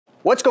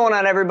What's going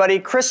on, everybody?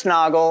 Chris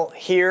Naugle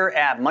here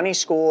at Money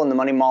School and the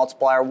Money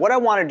Multiplier. What I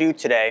want to do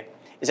today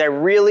is I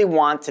really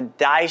want to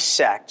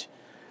dissect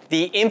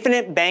the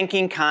infinite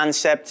banking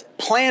concept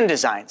plan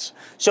designs.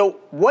 So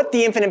what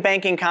the infinite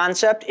banking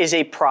concept is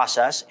a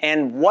process,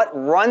 and what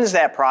runs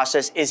that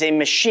process is a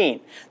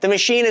machine. The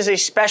machine is a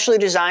specially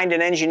designed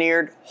and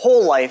engineered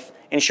whole life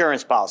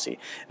insurance policy.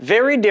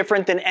 Very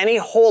different than any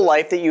whole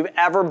life that you've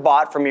ever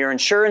bought from your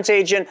insurance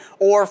agent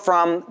or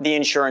from the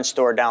insurance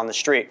store down the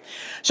street.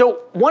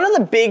 So one of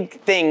the big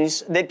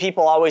things that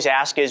people always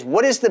ask is,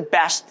 what is the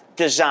best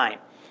design?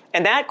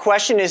 And that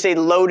question is a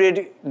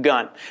loaded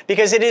gun,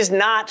 because it is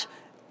not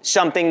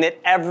something that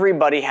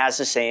everybody has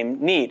the same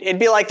need. It'd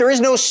be like there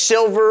is no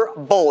silver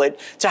bullet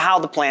to how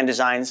the plan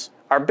designs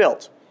are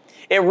built.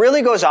 It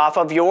really goes off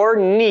of your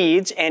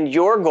needs and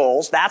your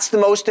goals. That's the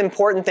most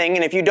important thing.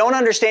 And if you don't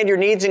understand your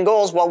needs and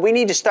goals, well, we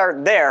need to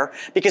start there,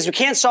 because we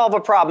can't solve a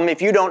problem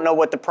if you don't know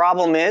what the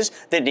problem is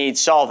that needs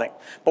solving.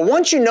 But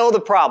once you know the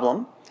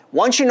problem,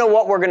 once you know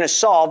what we're going to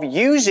solve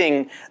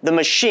using the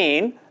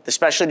machine, the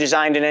specially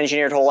designed and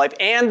engineered whole life,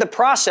 and the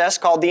process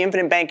called the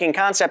infinite banking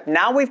concept,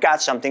 now we've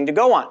got something to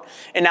go on.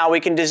 And now we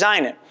can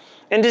design it.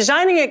 And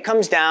designing it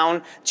comes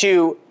down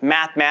to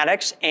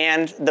mathematics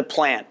and the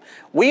plan.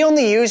 We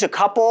only use a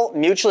couple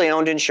mutually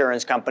owned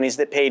insurance companies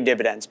that pay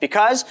dividends,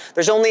 because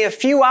there's only a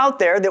few out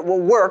there that will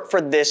work for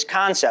this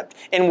concept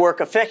and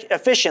work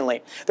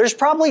efficiently. There's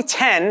probably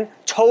 10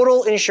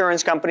 total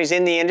insurance companies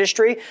in the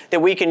industry that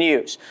we can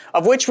use,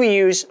 of which we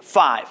use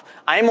 5.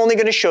 I'm only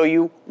going to show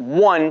you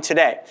one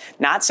today.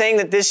 Not saying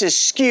that this is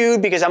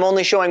skewed because I'm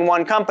only showing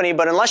one company,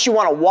 but unless you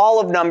want a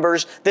wall of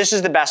numbers, this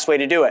is the best way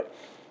to do it.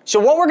 So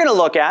what we're going to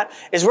look at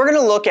is we're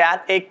going to look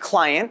at a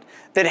client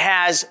that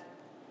has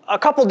a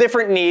couple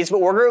different needs, but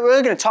we're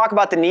really going to talk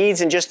about the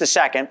needs in just a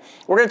second.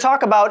 We're going to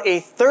talk about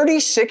a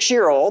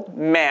 36-year-old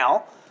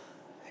male,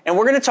 and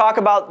we're going to talk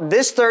about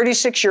this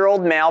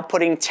 36-year-old male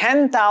putting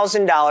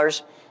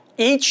 $10,000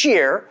 each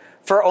year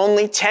for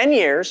only 10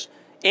 years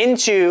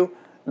into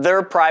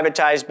their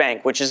privatized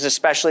bank, which is a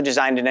specially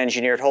designed and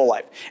engineered whole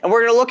life. And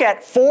we're going to look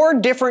at 4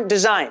 different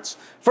designs.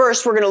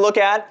 First, we're going to look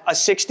at a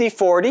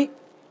 60-40.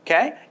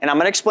 Okay, and I'm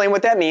going to explain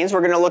what that means. We're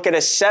going to look at a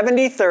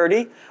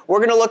 70-30. We're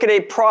going to look at a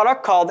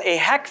product called a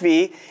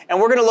HECV, and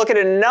we're going to look at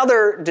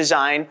another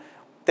design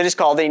that is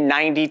called a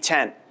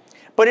 90-10.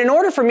 But in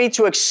order for me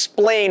to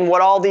explain what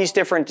all these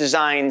different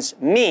designs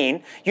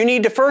mean, you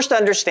need to first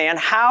understand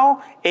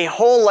how a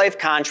whole life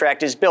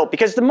contract is built.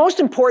 Because the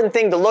most important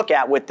thing to look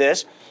at with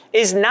this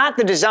is not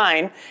the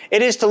design,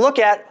 it is to look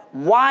at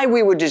why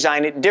we would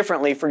design it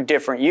differently for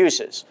different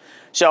uses.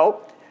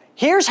 So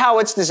here's how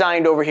it's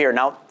designed over here.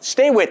 Now,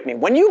 stay with me.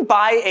 When you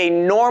buy a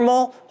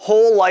normal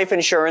whole life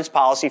insurance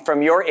policy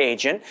from your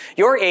agent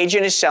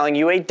is selling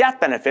you a death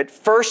benefit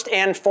first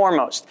and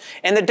foremost.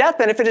 And the death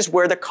benefit is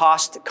where the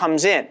cost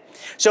comes in.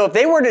 So if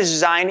they were to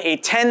design a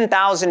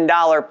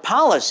 $10,000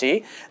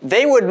 policy,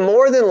 they would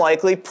more than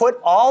likely put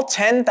all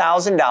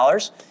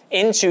 $10,000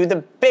 into the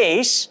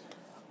base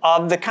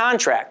of the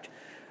contract,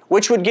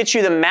 which would get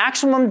you the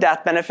maximum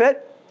death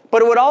benefit,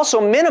 but it would also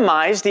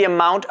minimize the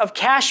amount of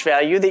cash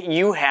value that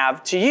you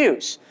have to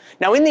use.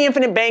 Now, in the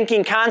infinite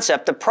banking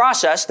concept, the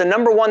process, the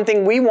number one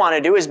thing we want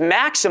to do is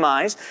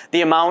maximize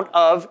the amount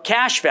of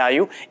cash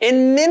value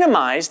and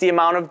minimize the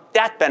amount of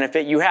death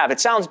benefit you have. It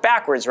sounds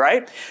backwards,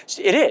 right?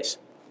 It is.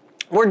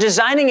 We're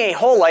designing a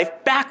whole life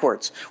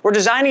backwards. We're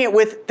designing it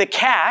with the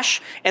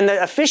cash and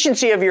the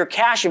efficiency of your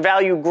cash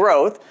value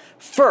growth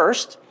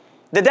first.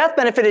 The death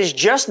benefit is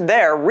just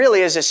there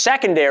really as a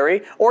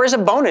secondary, or as a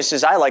bonus,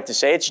 as I like to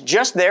say. It's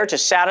just there to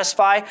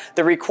satisfy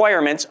the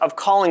requirements of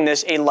calling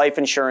this a life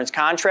insurance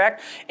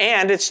contract,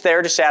 and it's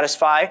there to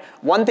satisfy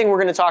one thing we're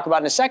going to talk about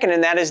in a second,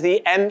 and that is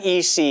the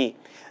MEC,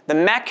 the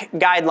MEC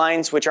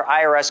guidelines, which are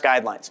IRS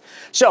guidelines.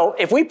 So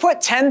if we put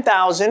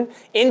 $10,000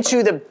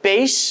 into the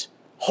base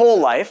whole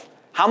life,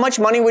 how much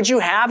money would you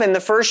have in the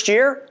first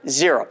year?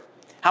 0.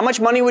 How much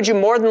money would you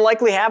more than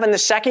likely have in the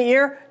second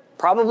year?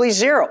 Probably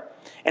 0.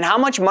 And how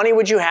much money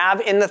would you have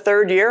in the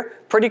third year?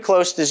 Pretty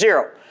close to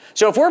 0.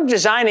 So if we're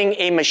designing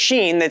a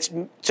machine that's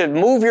to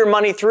move your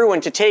money through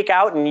and to take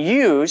out and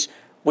use,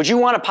 would you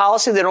want a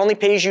policy that only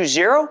pays you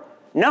 0?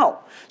 No.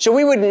 So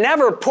we would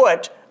never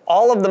put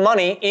all of the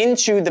money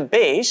into the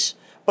base,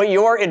 but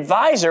your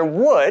advisor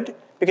would,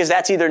 because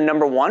that's either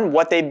number one,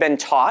 what they've been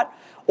taught,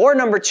 or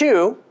number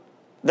two,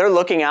 they're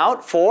looking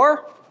out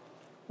for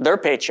their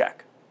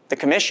paycheck, the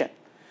commission.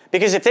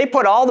 Because if they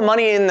put all the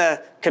money in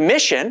the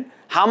commission,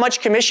 how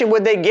much commission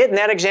would they get in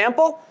that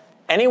example?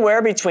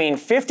 Anywhere between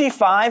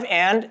 55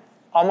 and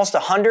almost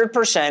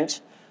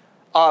 100%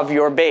 of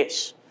your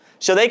base.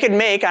 So they could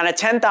make on a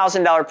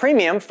 $10,000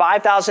 premium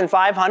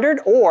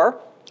 $5,500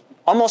 or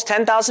almost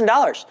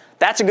 $10,000.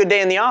 That's a good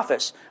day in the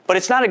office. But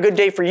it's not a good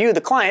day for you,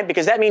 the client,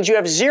 because that means you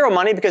have 0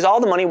 money because all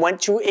the money went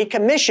to a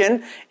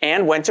commission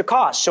and went to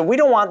cost. So we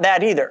don't want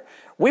that either.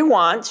 We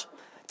want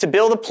to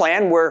build a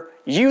plan where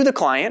you, the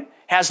client,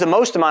 has the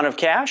most amount of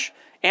cash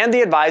and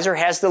the advisor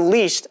has the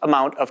least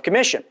amount of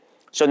commission.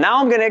 So now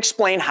I'm going to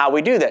explain how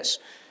we do this.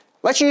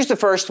 Let's use the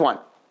first one.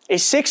 a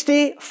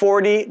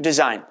 60-40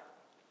 design.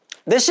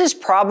 This is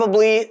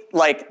probably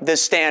like the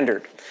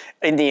standard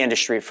in the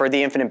industry for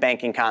the infinite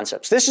banking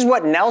concepts. This is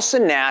what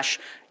Nelson Nash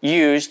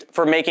used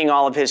for making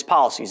all of his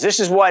policies. This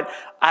is what,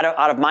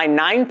 out of my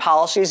 9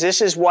 policies,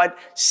 this is what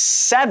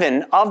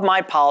 7 of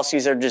my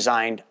policies are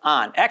designed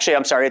on. Actually,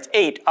 I'm sorry, it's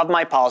 8 of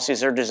my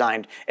policies are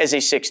designed as a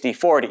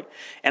 60-40.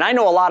 And I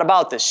know a lot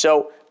about this,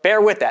 so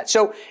bear with that.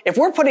 So if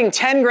we're putting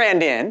 10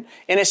 grand in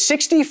a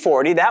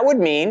 60-40, that would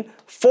mean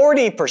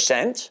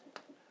 40%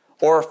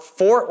 or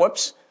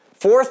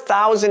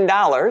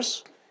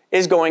 $4,000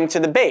 is going to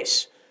the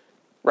base,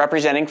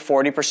 representing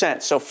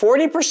 40%. So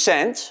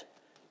 40%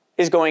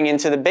 is going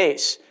into the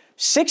base.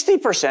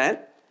 60%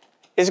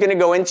 is going to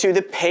go into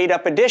the paid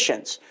up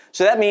additions.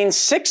 So that means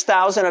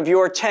 6,000 of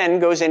your 10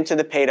 goes into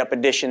the paid up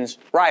additions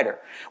rider,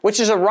 which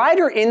is a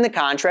rider in the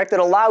contract that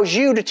allows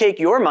you to take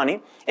your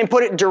money and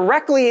put it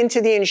directly into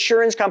the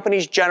insurance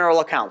company's general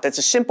account. That's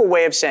a simple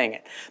way of saying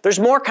it. There's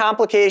more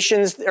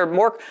complications or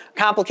more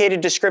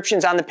complicated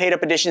descriptions on the paid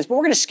up additions, but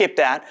we're going to skip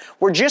that.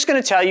 We're just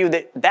going to tell you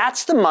that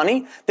that's the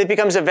money that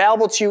becomes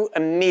available to you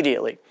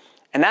immediately.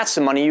 And that's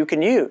the money you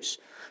can use.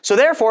 So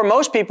therefore,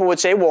 most people would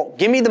say, well,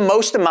 give me the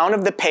most amount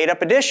of the paid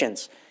up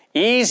additions.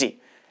 Easy.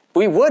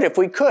 We would if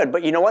we could,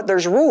 but you know what?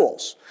 There's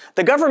rules.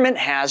 The government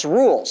has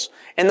rules,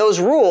 and those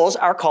rules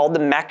are called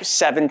the MEC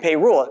 7-pay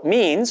rule. It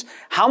means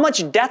how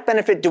much death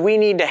benefit do we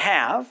need to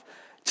have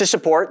to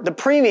support the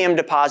premium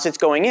deposits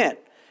going in.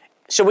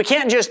 So we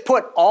can't just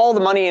put all the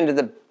money into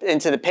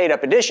the paid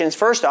up additions.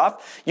 First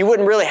off, you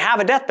wouldn't really have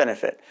a death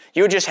benefit.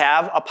 You would just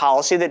have a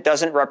policy that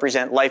doesn't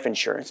represent life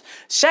insurance.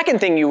 Second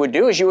thing you would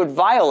do is you would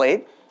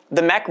violate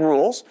the MEC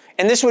rules,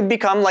 and this would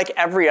become like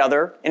every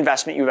other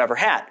investment you've ever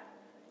had,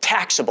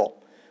 taxable.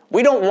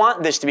 We don't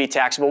want this to be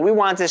taxable. We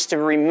want this to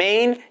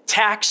remain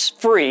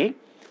tax-free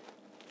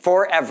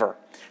forever.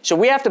 So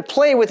we have to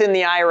play within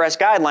the IRS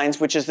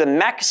guidelines, which is the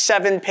MEC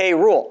 7-pay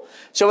rule.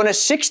 So in a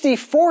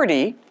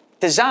 60-40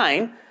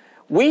 design,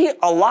 we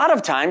a lot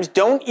of times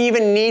don't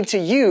even need to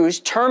use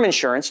term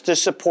insurance to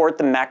support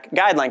the MEC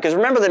guideline. Because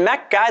remember, the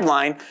MEC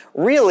guideline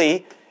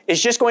really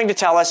is just going to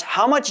tell us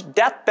how much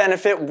death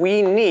benefit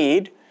we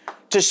need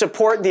to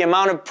support the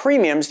amount of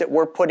premiums that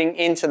we're putting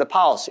into the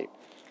policy.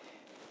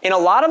 In a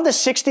lot of the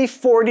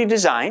 60-40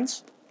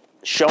 designs,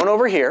 shown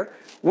over here,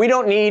 we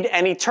don't need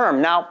any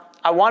term. Now,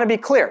 I want to be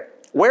clear.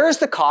 Where is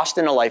the cost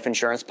in a life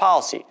insurance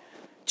policy?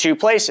 2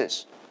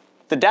 places.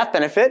 The death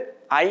benefit,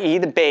 i.e.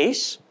 the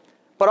base,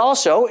 but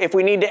also if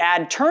we need to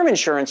add term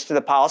insurance to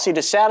the policy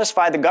to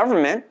satisfy the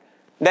government,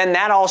 then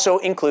that also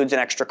includes an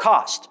extra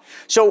cost.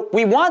 So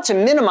we want to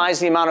minimize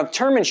the amount of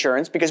term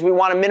insurance because we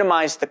want to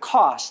minimize the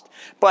cost.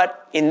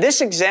 But in this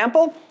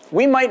example,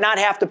 we might not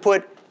have to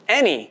put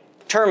any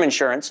term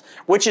insurance,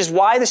 which is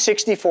why the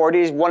 60-40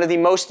 is one of the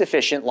most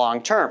efficient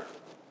long term.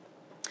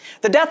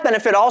 The death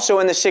benefit also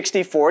in the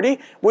 60-40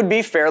 would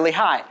be fairly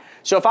high.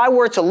 So if I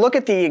were to look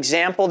at the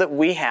example that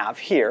we have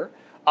here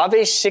of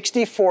a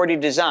 60-40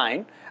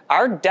 design,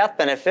 our death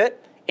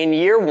benefit in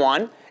year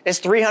 1 is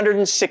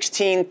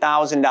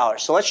 $316,000.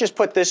 So let's just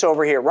put this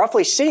over here.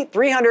 Roughly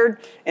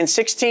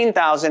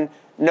 $316,000,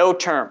 no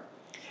term.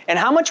 And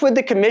how much would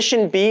the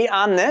commission be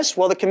on this?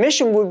 Well, the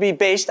commission would be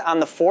based on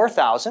the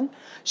 $4,000.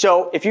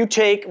 So if you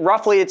take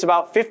roughly, it's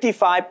about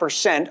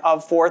 55%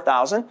 of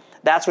 $4,000,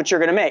 that's what you're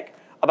going to make,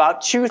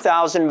 about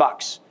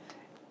 $2,000.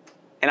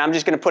 And I'm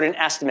just going to put an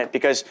estimate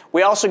because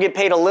we also get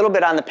paid a little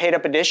bit on the paid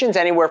up additions,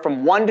 anywhere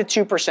from 1 to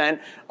 2%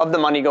 of the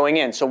money going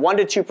in. So 1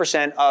 to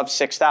 2% of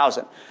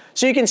 $6,000.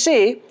 So you can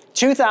see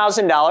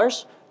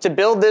 $2,000 to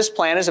build this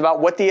plan is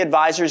about what the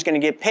advisor is going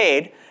to get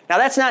paid. Now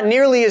that's not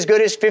nearly as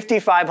good as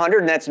 $5,500,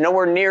 and that's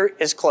nowhere near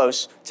as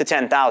close to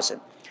 $10,000.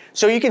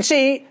 So you can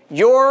see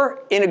you're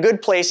in a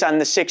good place on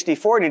the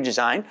 60-40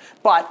 design,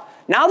 but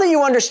now that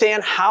you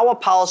understand how a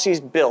policy is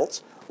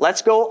built,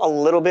 let's go a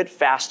little bit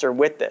faster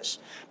with this.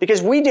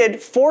 Because we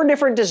did 4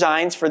 different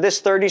designs for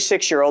this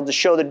 36-year-old to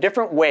show the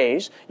different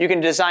ways you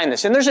can design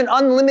this. And there's an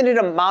unlimited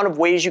amount of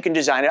ways you can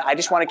design it. I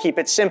just want to keep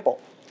it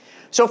simple.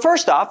 So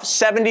first off,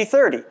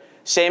 70-30,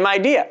 same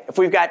idea. If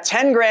we've got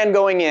 10 grand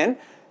going in,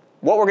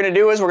 what we're going to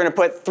do is we're going to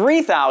put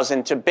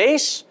 3,000 to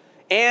base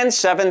and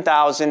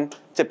 7,000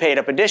 to paid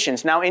up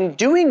additions. Now in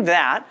doing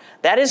that,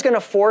 that is going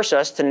to force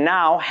us to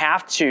now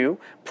have to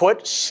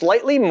put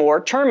slightly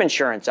more term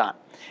insurance on.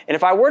 And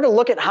if I were to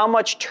look at how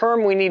much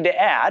term we need to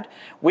add,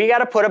 we got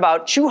to put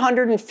about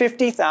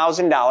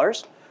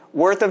 $250,000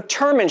 worth of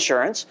term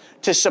insurance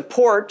to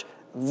support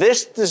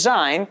this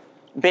design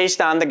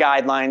based on the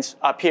guidelines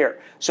up here.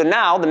 So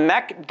now the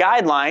MEC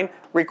guideline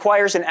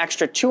requires an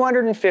extra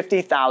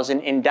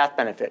 $250,000 in death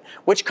benefit,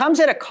 which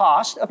comes at a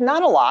cost of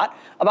not a lot,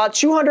 about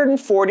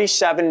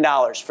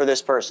 $247 for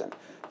this person.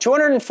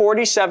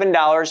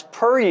 $247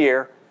 per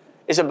year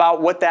is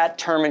about what that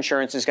term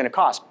insurance is going to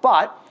cost.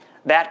 But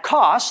that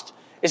cost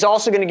is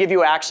also going to give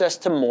you access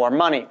to more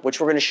money,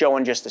 which we're going to show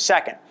in just a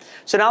second.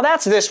 So now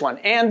that's this one.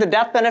 And the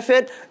death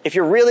benefit, if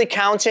you're really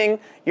counting,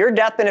 your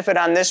death benefit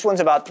on this one's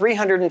about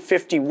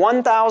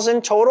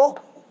 $351,000 total.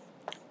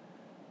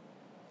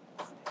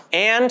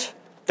 And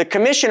The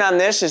commission on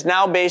this is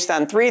now based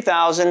on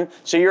 $3,000,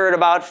 so you're at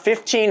about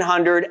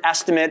 $1,500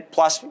 estimate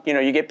plus,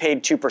 you get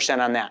paid 2%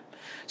 on that.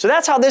 So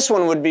that's how this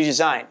one would be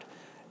designed.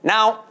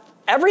 Now,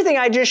 everything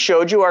I just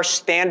showed you are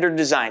standard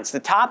designs.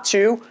 The top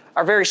two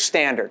are very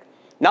standard.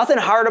 Nothing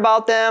hard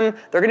about them.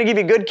 They're going to give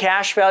you good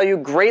cash value,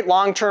 great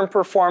long-term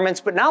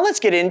performance. But now let's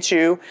get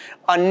into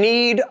a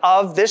need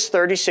of this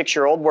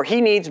 36-year-old where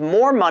he needs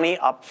more money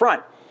up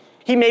front.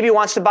 He maybe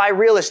wants to buy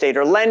real estate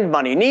or lend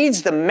money,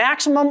 needs the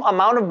maximum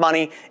amount of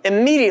money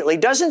immediately,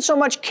 doesn't so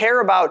much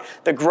care about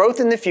the growth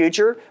in the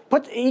future,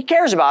 but he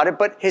cares about it,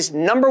 but his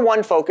number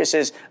one focus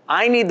is,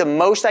 I need the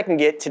most I can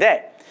get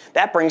today.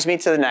 That brings me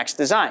to the next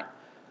design,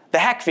 the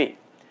HEC fee.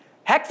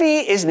 HEC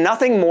fee is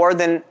nothing more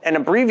than an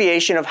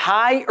abbreviation of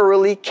high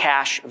early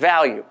cash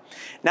value.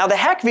 Now, the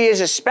HEC fee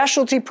is a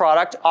specialty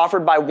product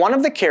offered by one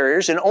of the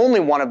carriers and only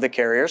one of the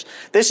carriers.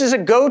 This is a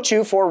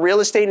go-to for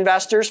real estate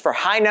investors, for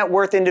high net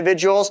worth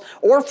individuals,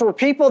 or for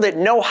people that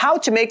know how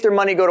to make their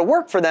money go to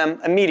work for them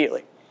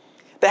immediately.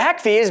 The HEC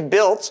fee is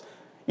built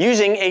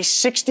using a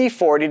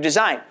 60-40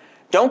 design.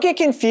 Don't get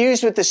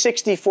confused with the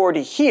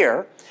 60-40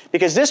 here,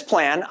 because this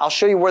plan, I'll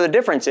show you where the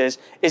difference is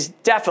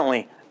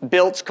definitely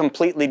built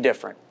completely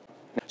different.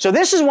 So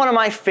this is one of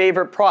my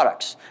favorite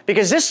products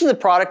because this is the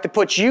product that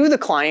puts you, the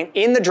client,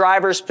 in the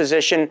driver's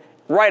position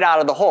right out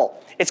of the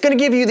hole. It's going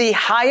to give you the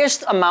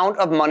highest amount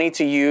of money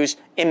to use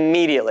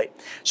immediately.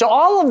 So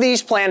all of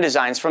these plan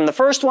designs, from the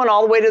first one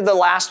all the way to the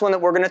last one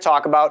that we're going to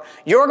talk about,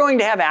 you're going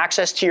to have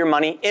access to your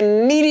money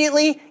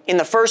immediately in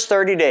the first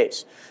 30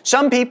 days.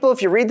 Some people,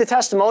 if you read the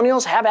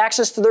testimonials, have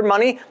access to their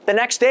money the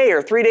next day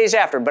or 3 days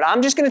after. But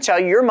I'm just going to tell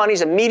you, your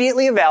money's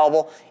immediately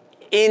available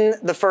in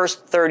the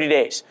first 30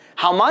 days.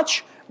 How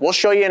much? We'll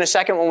show you in a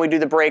second when we do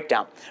the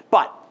breakdown.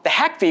 But the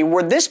HEC fee,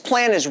 where this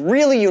plan is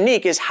really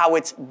unique, is how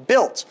it's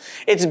built.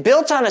 It's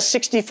built on a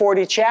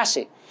 60-40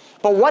 chassis.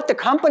 But what the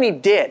company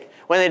did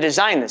when they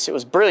designed this, it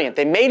was brilliant.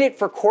 They made it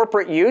for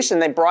corporate use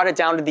and they brought it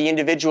down to the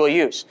individual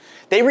use.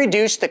 They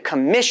reduced the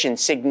commission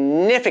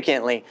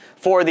significantly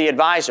for the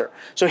advisor.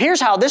 So here's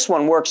how this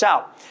one works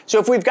out. So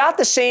if we've got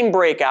the same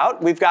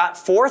breakout, we've got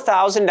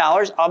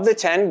 $4,000 of the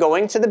 10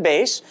 going to the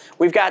base.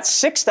 We've got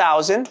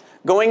 $6,000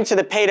 going to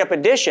the paid up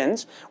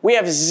additions. We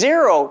have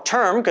 0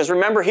 term, because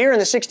remember here in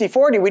the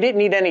 60-40, we didn't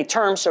need any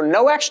term, so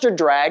no extra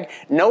drag,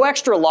 no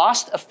extra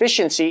lost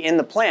efficiency in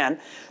the plan.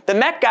 The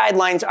MEC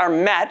guidelines are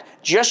met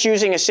just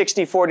using a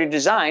 60-40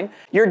 design.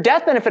 Your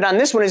death benefit on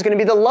this one is going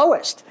to be the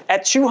lowest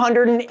at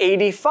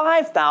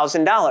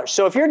 $285,000.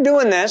 So if you're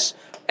doing this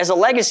as a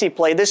legacy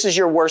play, this is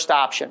your worst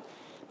option.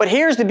 But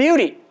here's the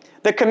beauty.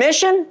 The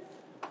commission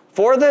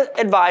for the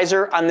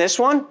advisor on this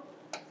one,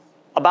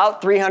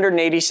 about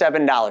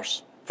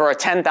 $387 for a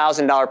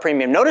 $10,000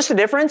 premium. Notice the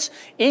difference?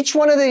 Each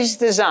one of these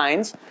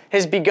designs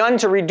has begun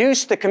to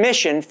reduce the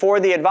commission for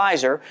the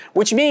advisor,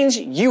 which means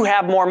you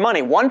have more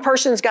money. One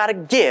person's got to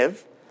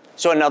give,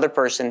 so another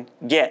person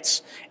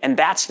gets. And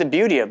that's the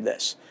beauty of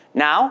this.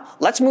 Now,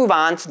 let's move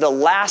on to the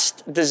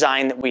last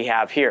design that we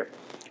have here.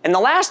 And the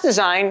last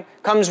design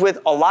comes with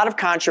a lot of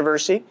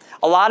controversy.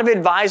 A lot of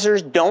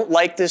advisors don't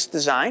like this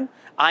design.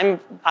 I'm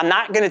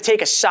not going to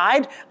take a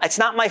side. It's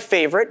not my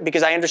favorite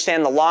because I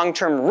understand the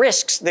long-term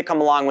risks that come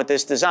along with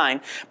this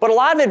design. But a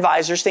lot of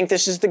advisors think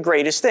this is the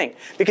greatest thing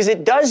because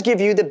it does give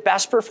you the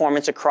best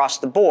performance across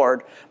the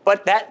board,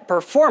 but that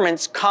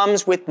performance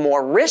comes with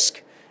more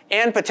risk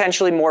and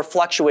potentially more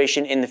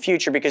fluctuation in the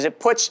future because it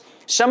puts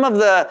some of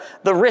the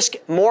risk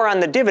more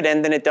on the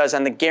dividend than it does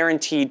on the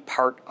guaranteed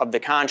part of the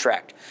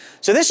contract.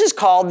 So this is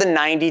called the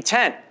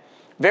 90-10.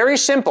 Very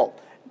simple.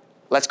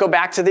 Let's go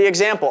back to the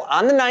example.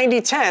 On the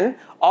 90-10,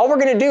 all we're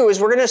going to do is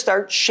we're going to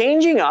start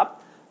changing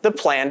up the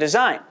plan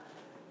design.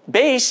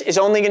 Base is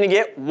only going to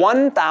get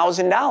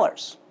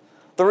 $1,000.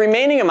 The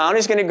remaining amount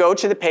is going to go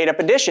to the paid up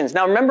additions.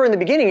 Now remember in the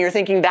beginning you're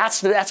thinking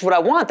that's what I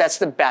want, that's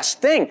the best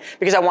thing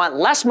because I want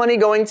less money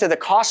going to the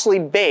costly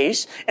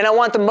base and I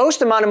want the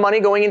most amount of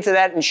money going into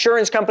that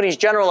insurance company's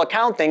general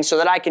account thing so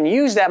that I can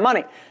use that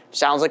money.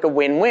 Sounds like a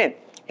win-win.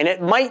 And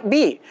it might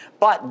be,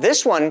 but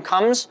this one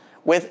comes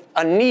with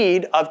a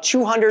need of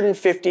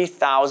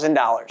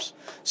 $250,000.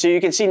 So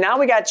you can see now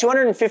we got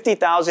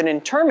 $250,000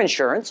 in term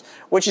insurance,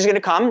 which is going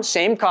to come,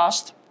 same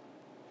cost,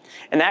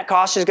 and that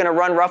cost is going to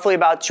run roughly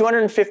about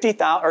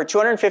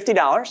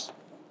 $250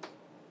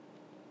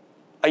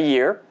 a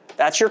year.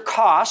 That's your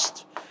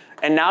cost.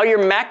 And now your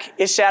MEC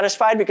is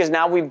satisfied because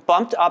now we've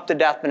bumped up the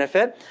death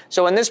benefit.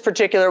 So in this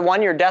particular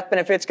one, your death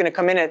benefit is going to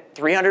come in at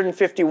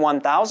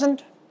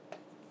 $351,000.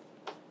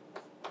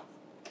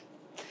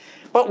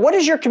 But what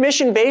is your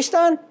commission based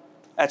on?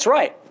 That's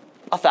right,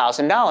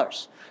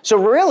 $1,000. So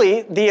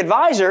really, the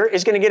advisor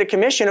is going to get a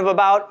commission of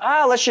about,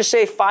 let's just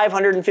say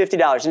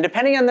 $550. And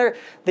depending on the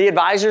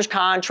advisor's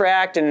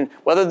contract and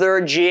whether they're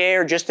a GA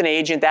or just an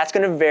agent, that's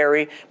going to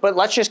vary. But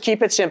let's just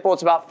keep it simple.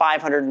 It's about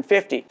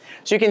 $550.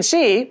 So you can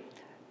see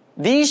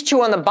these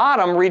two on the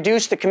bottom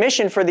reduce the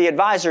commission for the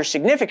advisor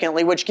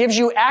significantly, which gives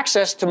you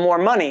access to more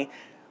money.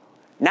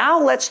 Now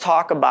let's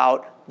talk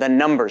about the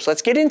numbers.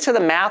 Let's get into the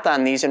math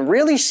on these and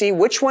really see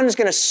which one is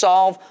going to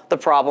solve the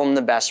problem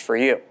the best for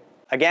you.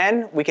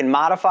 Again, we can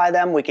modify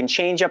them, we can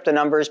change up the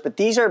numbers, but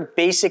these are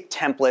basic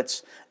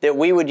templates that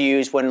we would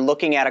use when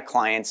looking at a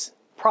client's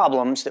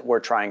problems that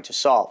we're trying to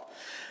solve.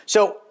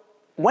 So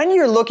when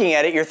you're looking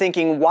at it, you're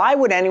thinking, why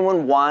would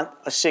anyone want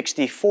a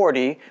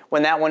 60-40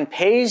 when that one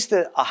pays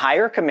a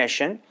higher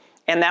commission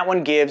and that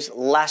one gives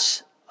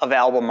less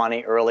available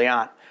money early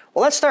on?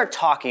 Well, let's start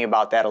talking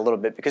about that a little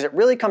bit because it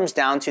really comes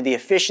down to the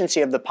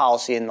efficiency of the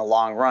policy in the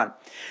long run.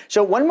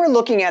 So when we're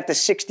looking at the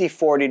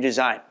 60-40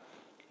 design,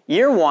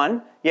 year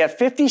one, you have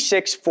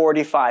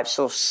 56-45,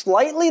 so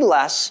slightly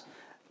less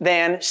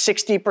than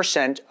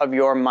 60% of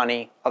your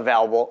money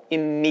available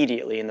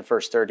immediately in the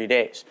first 30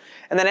 days.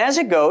 And then as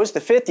it goes, the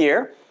fifth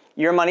year,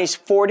 your money's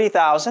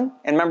 $40,000.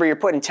 And remember, you're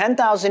putting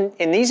 $10,000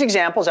 in these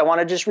examples. I want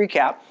to just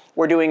recap.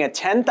 We're doing a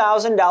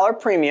 $10,000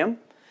 premium,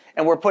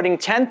 and we're putting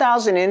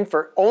 $10,000 in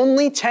for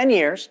only 10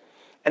 years.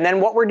 And then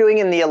what we're doing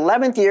in the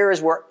 11th year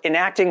is we're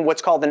enacting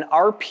what's called an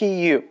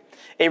RPU,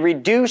 a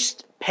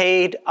reduced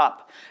paid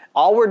up.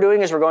 All we're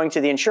doing is we're going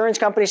to the insurance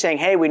company saying,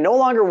 hey, we no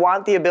longer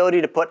want the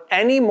ability to put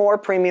any more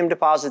premium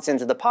deposits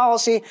into the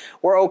policy.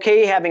 We're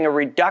okay having a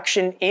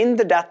reduction in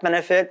the death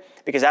benefit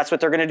because that's what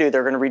they're going to do.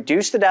 They're going to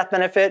reduce the death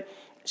benefit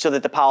so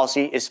that the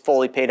policy is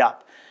fully paid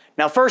up.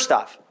 Now, first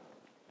off,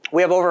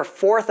 we have over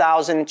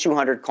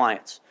 4,200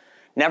 clients.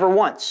 Never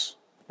once,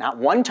 not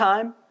one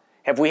time,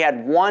 have we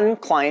had one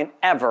client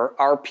ever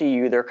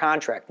RPU their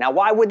contract. Now,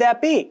 why would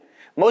that be?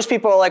 Most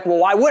people are like, well,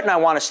 why wouldn't I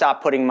want to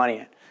stop putting money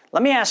in?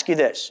 Let me ask you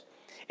this.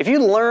 If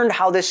you learned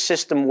how this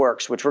system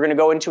works, which we're going to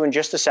go into in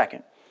just a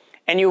second,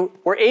 and you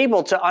were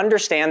able to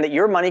understand that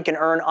your money can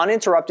earn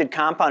uninterrupted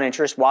compound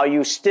interest while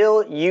you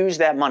still use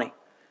that money,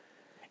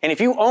 and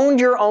if you owned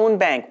your own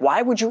bank,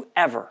 why would you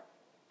ever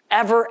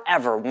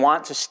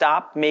want to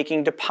stop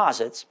making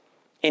deposits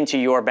into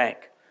your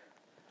bank?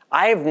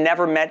 I have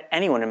never met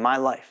anyone in my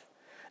life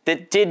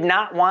that did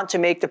not want to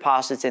make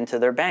deposits into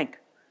their bank.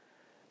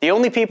 The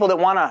only people that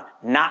want to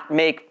not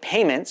make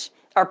payments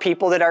are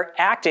people that are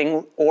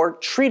acting or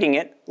treating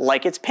it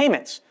like it's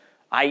payments,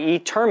 i.e.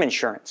 term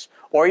insurance,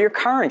 or your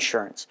car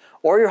insurance,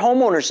 or your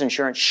homeowner's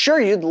insurance.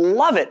 Sure, you'd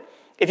love it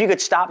if you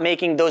could stop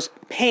making those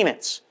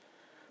payments,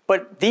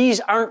 but these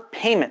aren't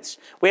payments.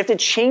 We have to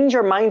change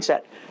our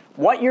mindset.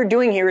 What you're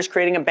doing here is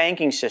creating a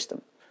banking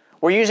system.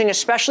 We're using a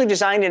specially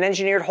designed and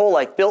engineered whole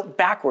life built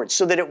backwards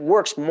so that it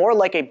works more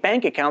like a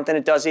bank account than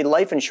it does a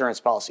life insurance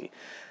policy.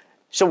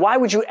 So why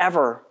would you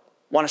ever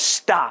want to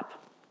stop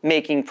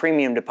making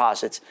premium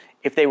deposits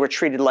if they were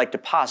treated like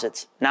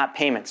deposits, not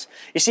payments?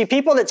 You see,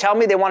 people that tell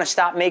me they want to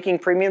stop making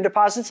premium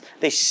deposits,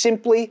 they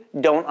simply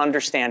don't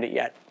understand it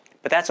yet.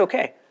 But that's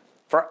okay.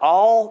 For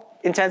all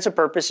intents and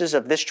purposes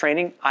of this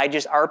training, I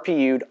just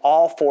RPU'd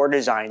all 4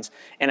 designs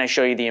and I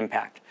show you the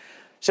impact.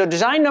 So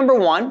design number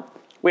 1,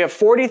 we have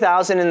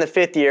 $40,000 in the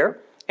 5th year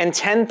and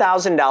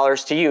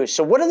 $10,000 to use.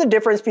 So what are the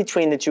difference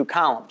between the 2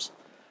 columns?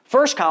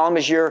 First column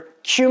is your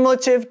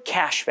cumulative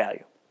cash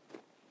value,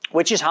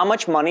 which is how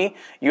much money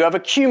you have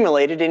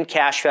accumulated in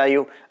cash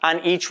value on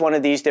each one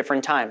of these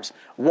different times,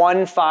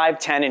 1, 5,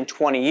 10, and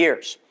 20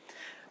 years.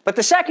 But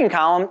the second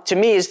column, to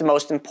me, is the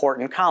most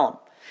important column.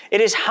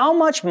 It is how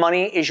much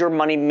money is your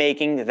money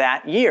making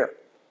that year.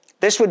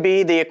 This would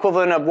be the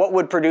equivalent of what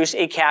would produce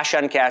a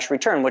cash-on-cash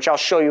return, which I'll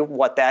show you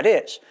what that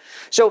is.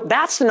 So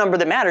that's the number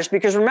that matters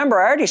because remember,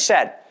 I already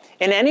said,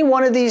 in any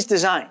one of these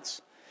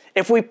designs,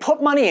 if we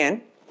put money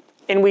in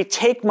and we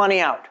take money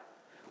out,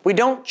 we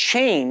don't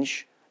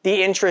change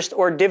the interest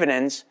or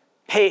dividends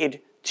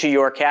paid to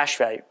your cash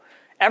value.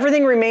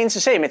 Everything remains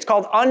the same. It's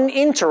called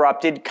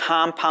uninterrupted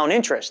compound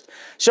interest.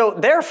 So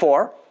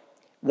therefore,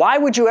 why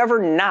would you ever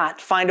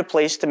not find a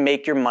place to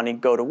make your money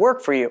go to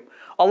work for you?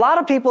 A lot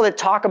of people that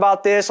talk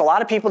about this, a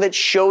lot of people that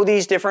show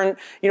these different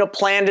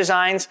plan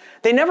designs,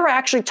 they never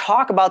actually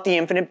talk about the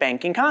infinite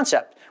banking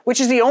concept, which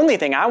is the only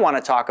thing I want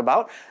to talk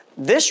about.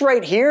 This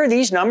right here,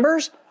 these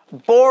numbers,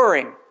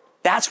 boring.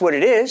 That's what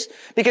it is,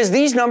 because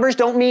these numbers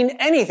don't mean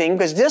anything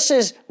because this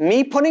is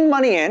me putting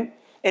money in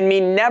and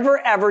me never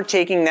ever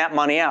taking that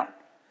money out.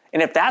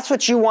 And if that's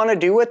what you want to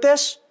do with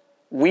this,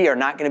 we are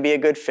not going to be a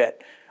good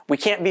fit. We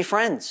can't be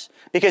friends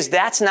because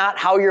that's not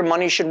how your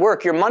money should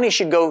work. Your money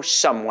should go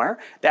somewhere.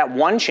 That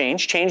one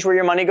change where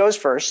your money goes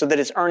first so that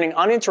it's earning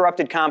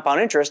uninterrupted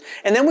compound interest.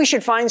 And then we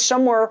should find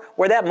somewhere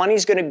where that money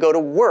is going to go to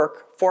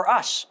work for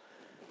us.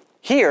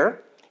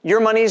 Here, your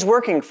money is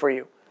working for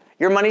you.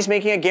 Your money's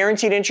making a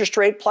guaranteed interest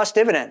rate plus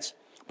dividends,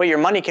 but your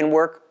money can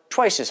work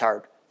twice as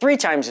hard, 3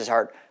 times as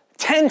hard,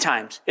 10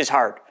 times as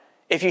hard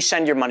if you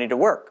send your money to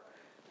work.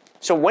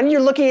 So when you're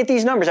looking at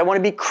these numbers, I want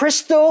to be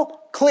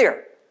crystal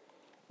clear.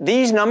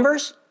 These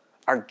numbers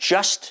are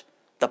just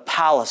the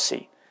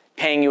policy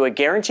paying you a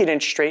guaranteed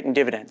interest rate and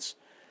dividends,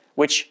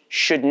 which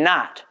should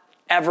not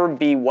ever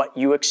be what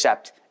you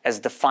accept as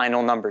the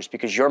final numbers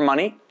because your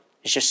money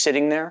is just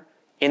sitting there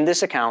in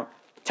this account,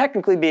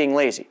 technically being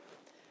lazy.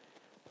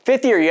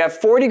 5th year, you have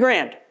 40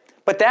 grand.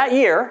 But that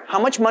year,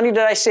 how much money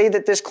did I say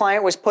that this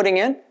client was putting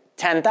in?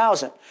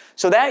 10,000.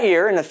 So that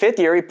year, in the 5th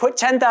year, he put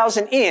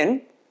 10,000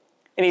 in,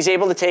 and he's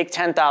able to take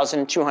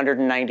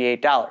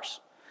 $10,298.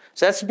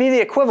 So that's be the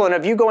equivalent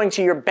of you going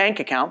to your bank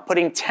account,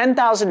 putting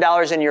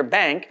 $10,000 in your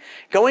bank,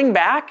 going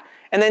back,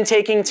 and then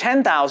taking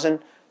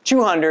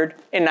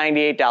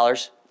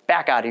 $10,298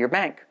 back out of your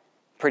bank.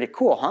 Pretty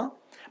cool, huh?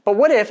 But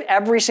what if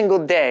every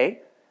single day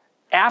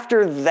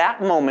after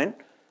that moment,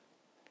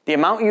 the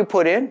amount you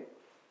put in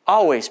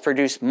always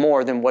produced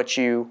more than what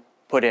you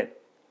put in?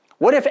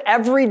 What if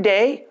every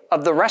day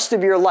of the rest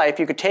of your life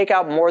you could take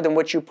out more than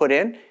what you put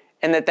in,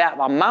 and that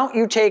amount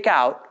you take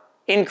out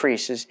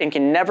increases and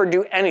can never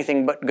do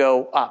anything but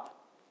go up?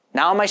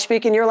 Now am I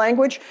speaking your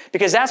language?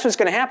 Because that's what's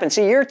going to happen.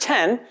 See, year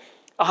 10,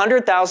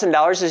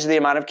 $100,000 is the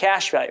amount of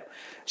cash value.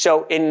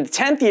 So in the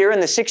 10th year, in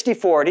the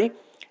 60-40,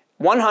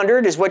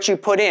 100 is what you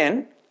put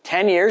in,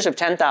 10 years of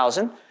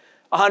 10,000,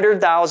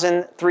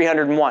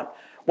 100,301.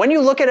 When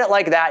you look at it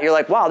like that, you're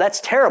like, wow, that's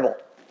terrible.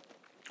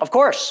 Of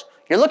course,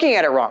 you're looking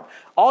at it wrong.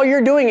 All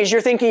you're doing is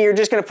you're thinking you're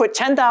just going to put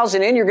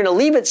 10,000 in, you're going to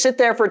leave it sit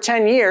there for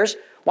 10 years.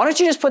 Why don't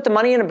you just put the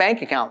money in a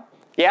bank account?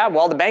 Yeah,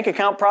 well, the bank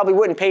account probably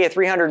wouldn't pay you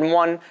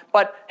 301,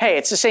 but hey,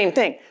 it's the same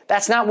thing.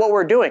 That's not what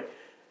we're doing.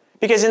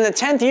 Because in the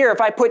 10th year,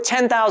 if I put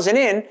 10,000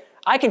 in,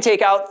 I can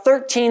take out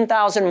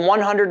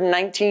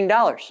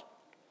 $13,119.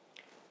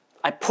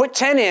 I put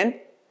 10 in,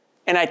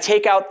 and I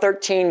take out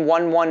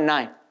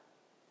 $13,119.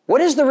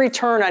 What is the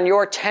return on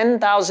your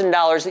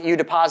 $10,000 that you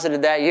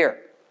deposited that year?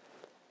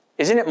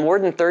 Isn't it more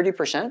than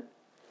 30%?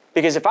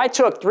 Because if I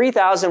took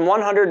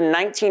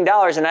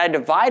 $3,119 and I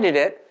divided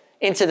it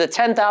into the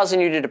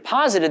 $10,000 you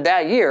deposited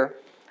that year,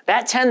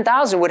 that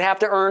 $10,000 would have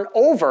to earn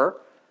over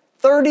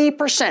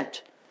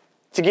 30%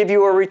 to give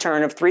you a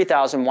return of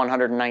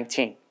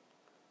 $3,119.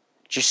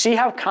 Do you see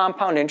how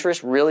compound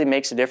interest really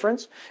makes a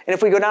difference? And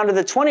if we go down to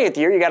the 20th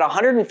year, you got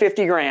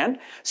 150 grand,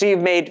 so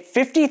you've made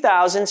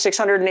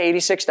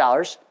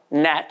 $50,686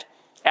 net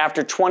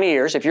after 20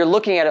 years. If you're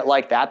looking at it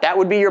like that, that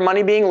would be your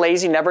money being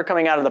lazy, never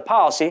coming out of the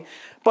policy.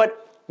 But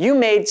you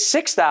made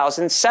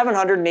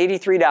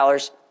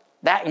 $6,783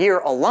 that year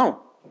alone.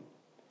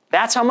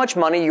 That's how much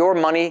money your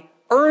money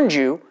earned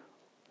you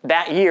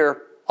that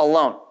year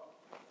alone.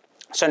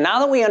 So now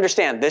that we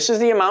understand this is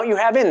the amount you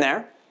have in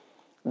there,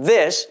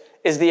 this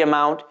is the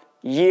amount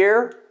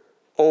year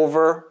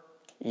over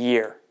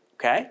year,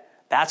 okay?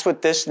 That's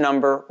what this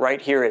number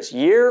right here is,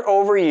 year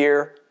over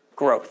year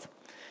growth.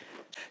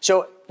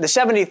 So the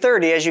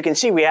 70-30, as you can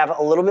see, we have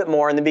a little bit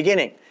more in the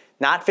beginning.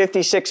 Not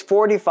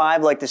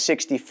 56-45 like the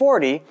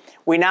 60-40,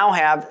 we now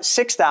have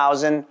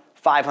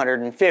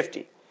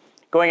 6,550.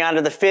 Going on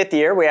to the 5th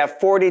year, we have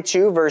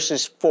 42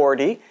 versus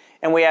 40,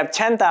 and we have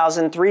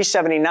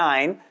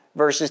 10,379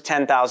 versus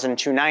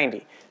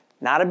 10,290.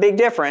 Not a big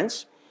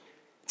difference.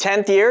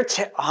 10th year,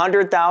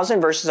 100,000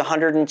 versus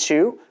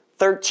 102,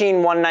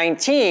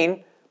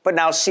 13,119. But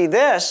now see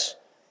this,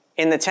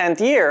 in the 10th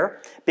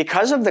year,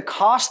 because of the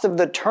cost of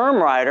the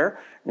term rider,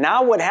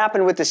 now what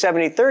happened with the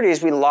 70-30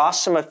 is we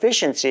lost some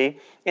efficiency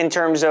in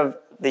terms of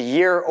the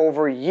year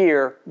over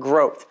year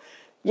growth.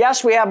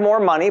 Yes, we have more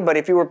money, but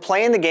if you were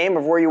playing the game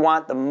of where you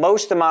want the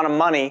most amount of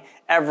money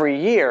every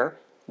year,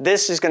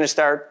 this is going to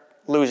start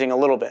losing a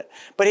little bit.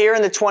 But here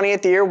in the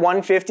 20th year,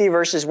 150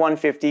 versus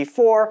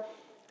 154,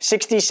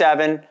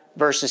 67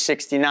 versus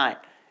 69.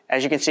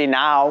 As you can see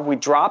now, we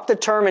dropped the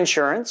term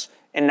insurance,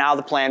 and now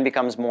the plan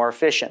becomes more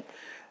efficient.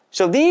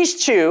 So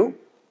these two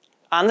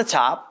on the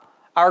top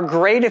are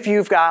great if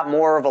you've got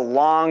more of a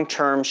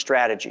long-term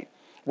strategy.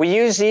 We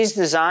use these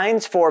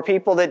designs for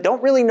people that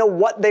don't really know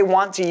what they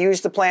want to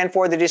use the plan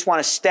for. They just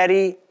want a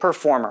steady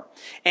performer.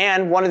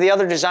 And one of the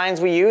other designs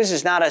we use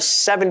is not a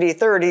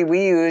 70-30.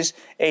 We use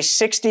a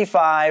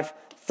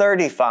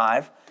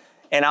 65-35.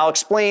 And I'll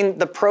explain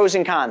the pros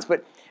and cons.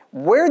 But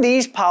where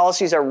these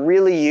policies are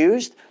really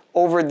used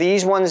over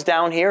these ones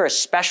down here,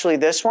 especially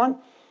this one,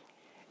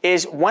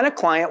 is when a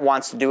client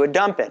wants to do a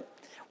dump-in.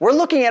 We're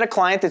looking at a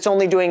client that's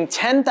only doing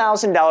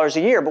 $10,000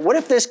 a year, but what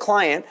if this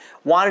client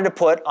wanted to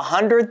put a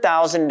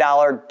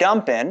 $100,000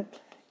 dump-in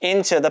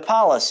into the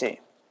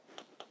policy?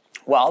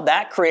 Well,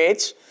 that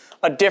creates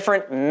a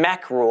different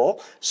MEC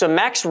rule. So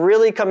MECs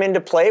really come into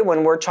play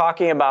when we're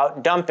talking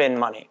about dump-in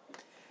money.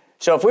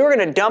 So if we were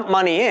going to dump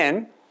money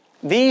in,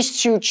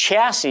 these two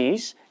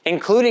chassis,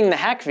 including the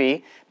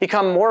HECV,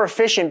 become more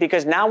efficient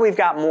because now we've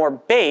got more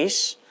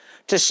base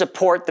to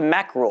support the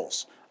MEC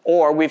rules.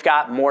 Or we've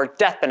got more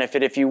death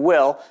benefit, if you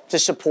will, to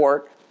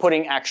support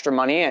putting extra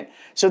money in.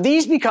 So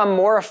these become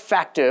more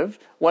effective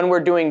when we're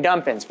doing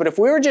dump-ins. But if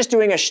we were just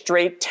doing a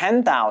straight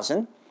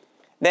 10,000,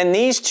 then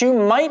these two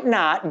might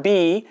not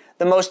be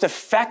the most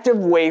effective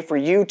way for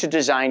you to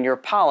design your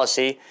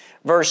policy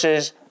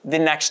versus the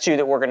next two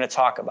that we're going to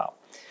talk about.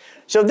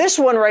 So this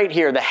one right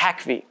here, the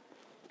HECV,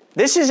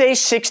 this is a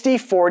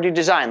 60-40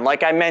 design,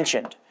 like I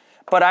mentioned.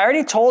 But I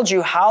already told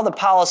you how the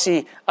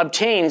policy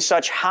obtains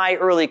such high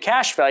early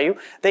cash value.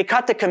 They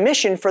cut the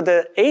commission for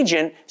the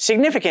agent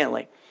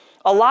significantly.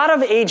 A lot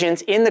of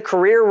agents in the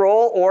career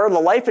role or the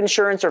life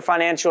insurance or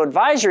financial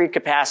advisory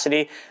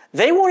capacity,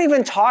 they won't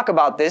even talk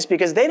about this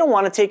because they don't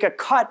want to take a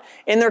cut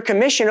in their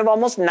commission of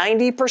almost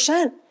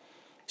 90%.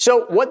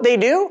 So what they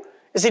do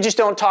is they just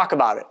don't talk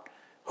about it.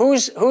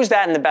 Who's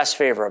that in the best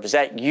favor of? Is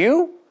that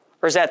you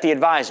or is that the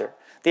advisor?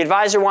 The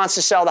advisor wants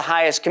to sell the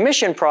highest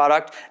commission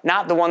product,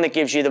 not the one that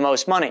gives you the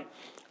most money.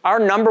 Our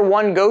number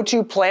one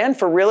go-to plan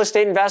for real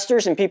estate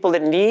investors and people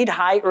that need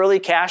high early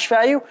cash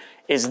value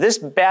is this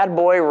bad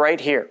boy right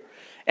here.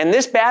 And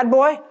this bad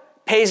boy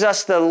pays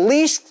us the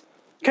least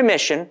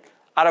commission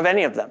out of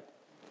any of them.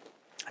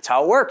 That's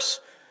how it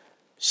works.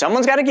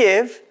 Someone's got to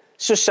give,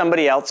 so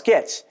somebody else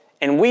gets.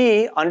 And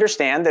we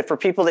understand that for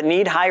people that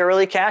need high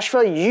early cash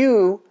flow,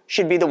 you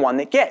should be the one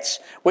that gets,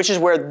 which is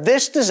where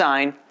this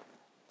design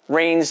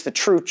reigns the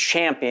true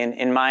champion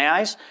in my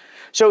eyes.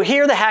 So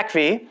here the hack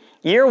fee,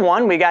 year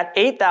one, we got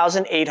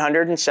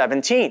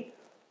 $8,817.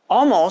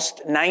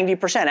 Almost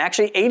 90%,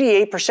 actually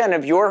 88%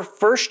 of your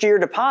first year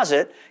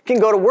deposit can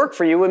go to work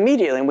for you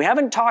immediately. And we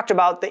haven't talked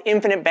about the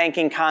infinite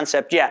banking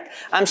concept yet.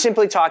 I'm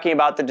simply talking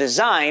about the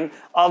design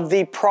of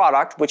the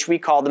product, which we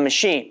call the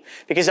machine.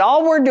 Because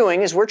all we're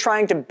doing is we're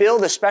trying to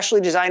build a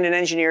specially designed and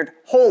engineered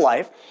whole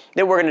life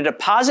that we're going to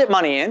deposit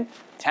money in,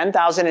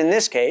 $10,000 in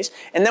this case,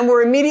 and then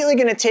we're immediately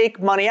going to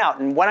take money out.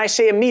 And when I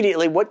say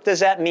immediately, what does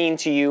that mean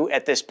to you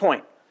at this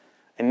point?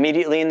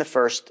 Immediately in the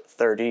first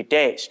 30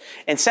 days.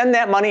 And send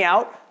that money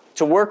out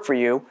to work for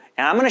you,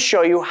 and I'm going to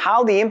show you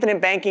how the infinite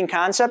banking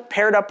concept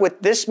paired up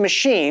with this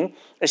machine,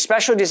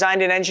 especially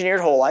designed and engineered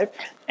whole life,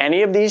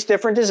 any of these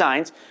different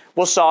designs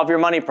will solve your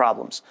money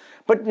problems.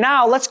 But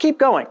now let's keep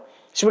going.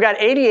 So we got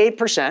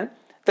 88%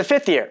 the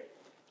fifth year.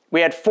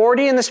 We had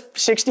 40 in the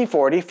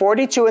 60-40,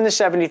 42 in the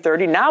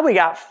 70-30. Now we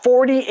got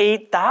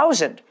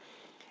 48,000.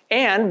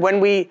 And when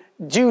we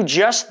do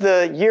just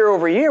the year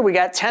over year, we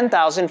got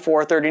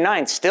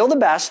 10,439. Still the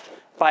best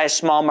by a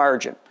small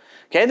margin.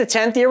 Okay, the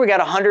 10th year, we got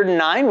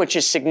 109, which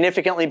is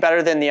significantly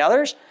better than the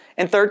others,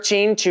 and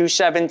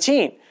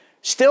 13,217.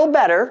 Still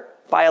better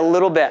by a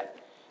little bit.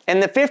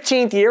 And the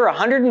 15th year,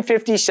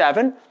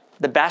 157,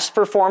 the best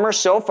performer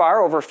so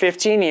far over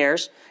 15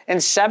 years,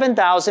 and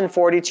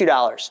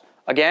 $7,042.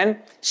 Again,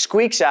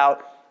 squeaks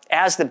out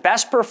as the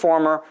best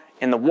performer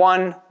in the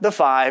 1, the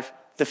 5,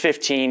 the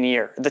 15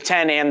 year, the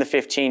 10 and the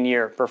 15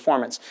 year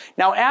performance.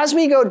 Now, as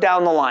we go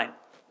down the line,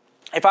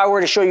 if I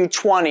were to show you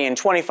 20 and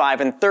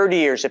 25 and 30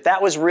 years, if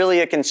that was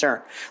really a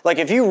concern, like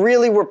if you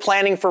really were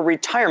planning for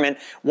retirement,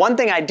 one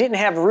thing I didn't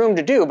have room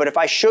to do, but if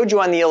I showed you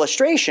on the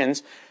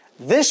illustrations,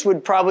 this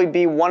would probably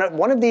be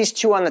one of these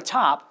two on the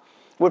top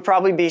would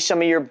probably be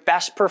some of your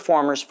best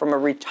performers from a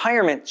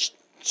retirement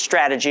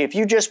strategy. If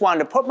you just wanted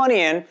to put money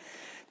in,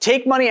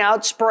 take money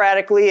out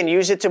sporadically and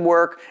use it to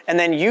work, and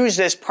then use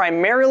this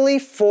primarily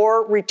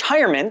for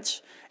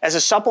retirement as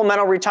a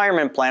supplemental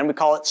retirement plan, we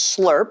call it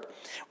SLRP.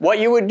 What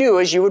you would do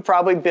is you would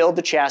probably build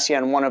the chassis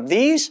on one of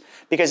these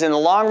because in the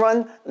long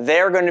run,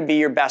 they're going to be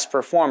your best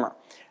performer.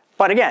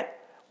 But again,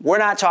 we're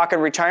not talking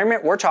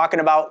retirement. We're talking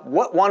about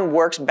what one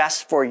works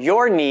best for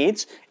your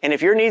needs. And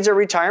if your needs are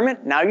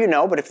retirement, now you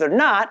know. But if they're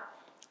not,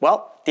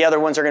 well, the other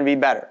ones are going to be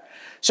better.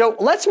 So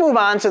let's move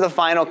on to the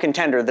final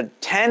contender, the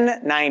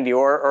 1090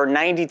 or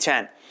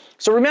 90-10.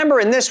 So remember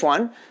in this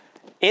one,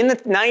 in the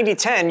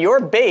 90-10,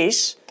 your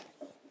base,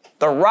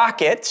 the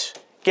rocket,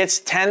 gets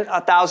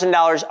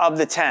 $1,000 of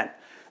the 10.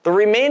 The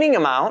remaining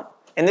amount,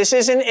 and this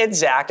isn't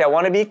exact, I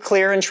want to be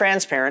clear and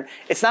transparent,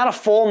 it's not a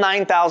full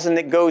 $9,000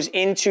 that goes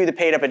into the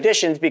paid up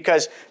additions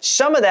because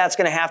some of that's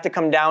going to have to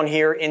come down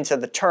here into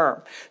the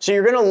term. So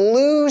you're going to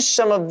lose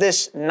some of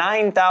this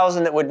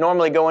 $9,000 that would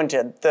normally go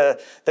into the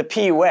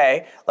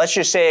PUA. Let's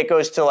just say it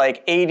goes to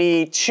like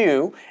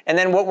 82, and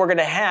then what we're going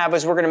to have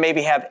is we're going to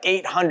maybe have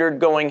 800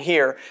 going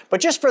here.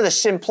 But just for the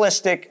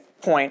simplistic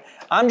point,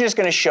 I'm just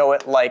going to show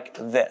it like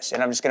this,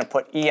 and I'm just going to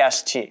put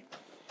EST.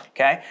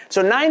 Okay,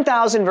 so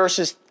 9,000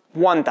 versus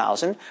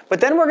 1,000,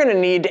 but then we're going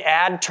to need to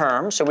add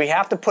term, so we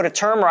have to put a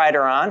term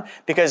rider on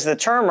because the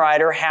term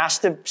rider has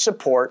to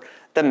support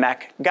the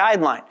MEC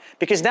guideline.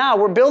 Because now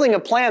we're building a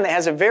plan that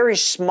has a very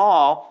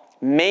small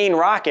main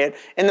rocket,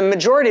 and the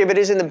majority of it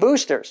is in the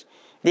boosters.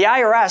 The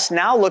IRS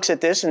now looks at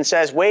this and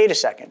says, wait a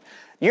second,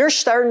 you're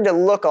starting to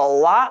look a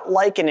lot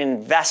like an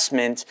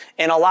investment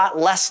and a lot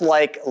less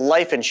like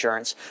life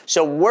insurance.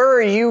 So where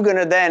are you going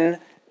to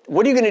then,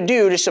 what are you going to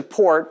do to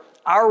support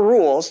our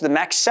rules, the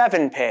MEC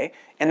 7 pay,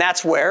 and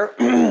that's where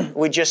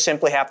we just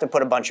simply have to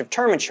put a bunch of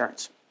term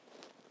insurance.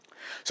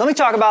 So let me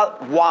talk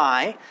about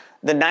why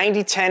the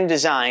 90-10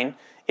 design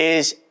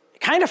is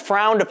kind of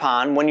frowned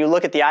upon when you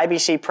look at the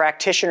IBC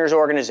Practitioners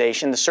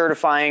Organization, the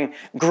certifying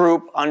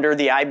group under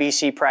the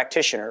IBC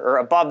Practitioner, or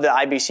above the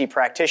IBC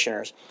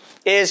Practitioners,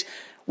 is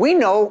we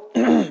know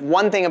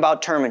one thing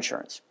about term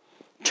insurance.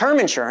 Term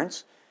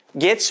insurance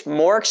gets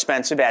more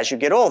expensive as you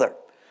get older.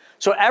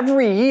 So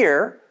every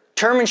year,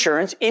 term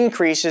insurance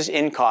increases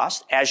in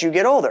cost as you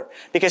get older.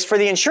 Because for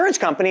the insurance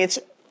company, it's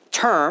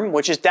term,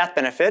 which is death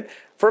benefit,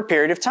 for a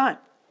period of time.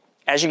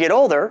 As you get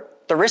older,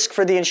 the risk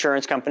for the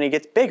insurance company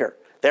gets bigger.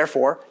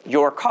 Therefore,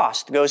 your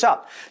cost goes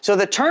up. So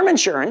the term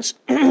insurance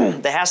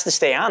that has to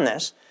stay on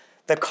this,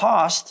 the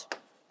cost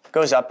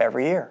goes up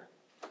every year.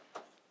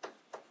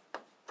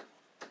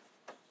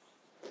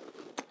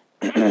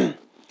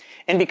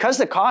 And because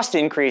the cost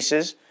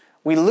increases,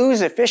 we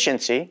lose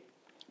efficiency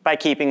by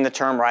keeping the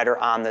term rider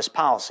on this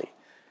policy.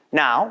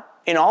 Now,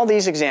 in all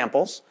these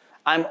examples,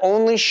 I'm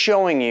only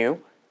showing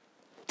you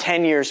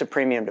 10 years of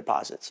premium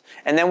deposits.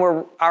 And then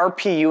we're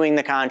RPUing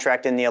the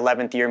contract in the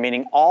 11th year,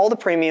 meaning all the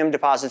premium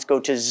deposits go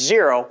to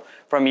zero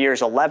from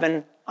years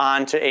 11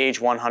 on to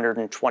age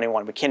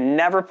 121. We can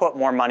never put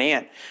more money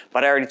in.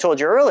 But I already told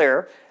you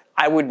earlier,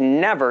 I would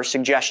never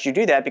suggest you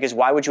do that, because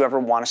why would you ever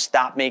want to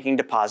stop making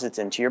deposits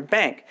into your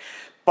bank?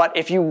 But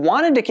if you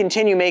wanted to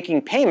continue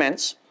making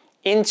payments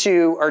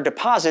into, or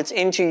deposits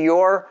into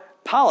your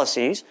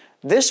policies,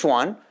 this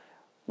one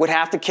would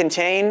have to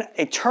contain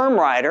a term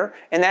rider,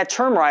 and that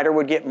term rider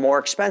would get more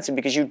expensive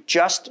because you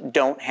just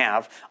don't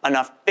have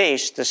enough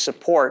base to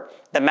support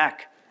the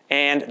MEC,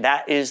 and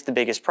that is the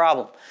biggest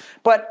problem.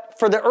 But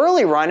for the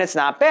early run, it's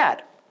not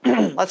bad.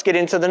 Let's get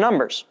into the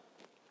numbers.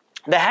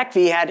 The HEC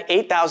fee had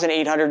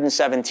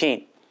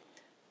 8,817.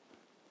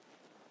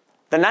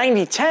 The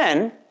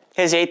 90-10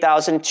 has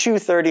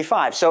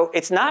 8,235. So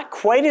it's not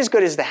quite as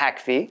good as the HEC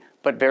fee,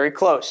 but very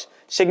close.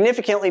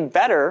 Significantly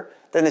better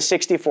than the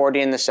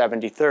 60-40 and the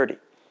 70-30.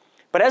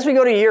 But as we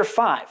go to year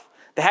 5,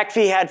 the HEC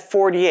fee had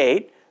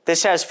 48.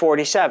 This has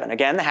 47.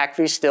 Again, the HEC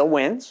fee still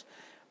wins.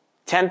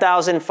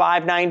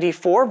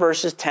 10,594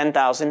 versus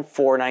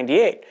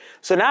 10,498.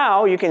 So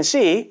now you can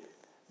see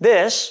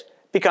this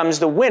becomes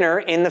the winner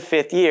in the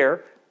 5th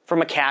year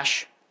from a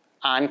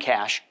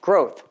cash-on-cash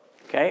growth,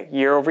 okay,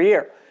 year over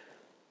year.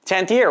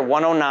 10th year,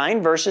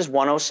 109 versus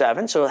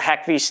 107, so the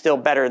HEC fee is still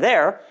better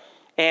there.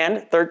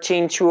 And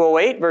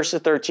 13,208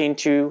 versus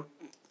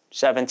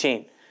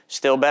 13,217,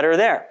 still better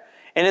there.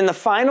 And in the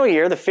final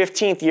year, the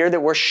 15th year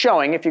that we're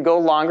showing, if you go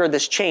longer,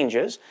 this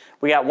changes.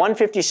 We got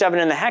 157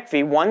 in the HEC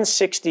fee,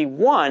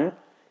 161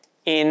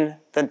 in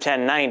the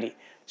 1090.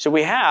 So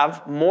we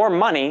have more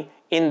money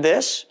in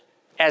this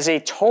as a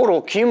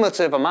total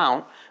cumulative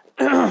amount,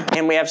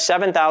 and we have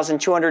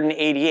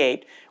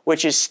 7,288,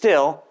 which is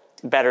still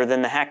better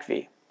than the HEC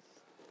fee.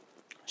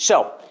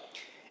 So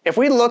if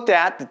we looked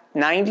at the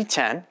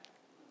 90-10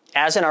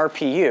 as an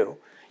RPU,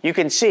 you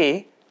can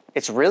see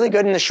it's really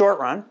good in the short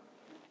run,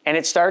 and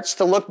it starts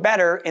to look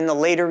better in the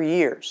later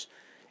years.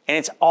 And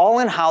it's all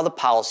in how the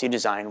policy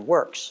design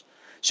works.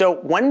 So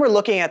when we're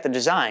looking at the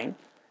design,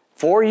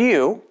 for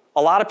you,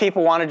 a lot of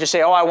people want to just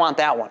say, oh, I want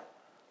that one.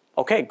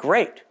 Okay,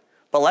 great.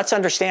 But let's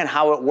understand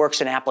how it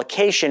works in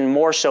application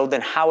more so than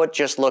how it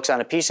just looks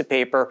on a piece of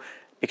paper,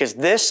 because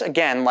this,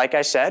 again, like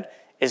I said,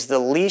 is the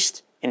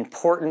least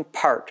important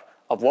part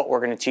of what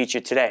we're going to teach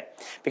you today.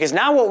 Because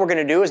now what we're going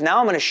to do is now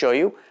I'm going to show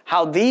you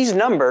how these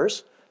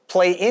numbers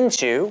play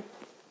into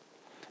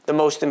the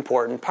most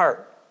important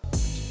part.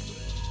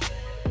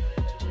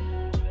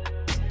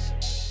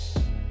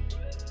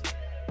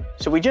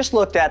 So we just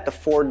looked at the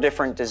 4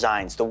 different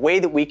designs, the way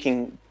that we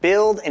can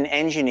build and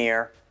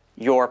engineer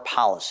your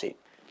policy.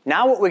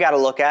 Now what we got to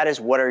look at is,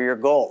 what are your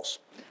goals?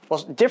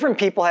 Well, different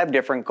people have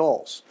different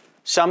goals.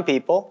 Some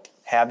people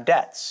have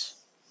debts.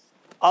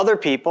 Other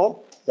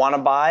people want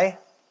to buy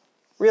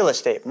real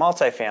estate,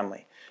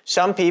 multifamily.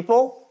 Some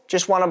people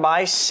just want to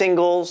buy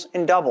singles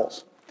and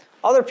doubles.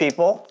 Other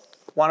people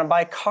want to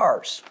buy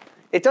cars.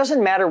 It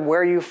doesn't matter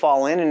where you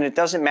fall in, and it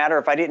doesn't matter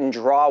if I didn't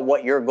draw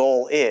what your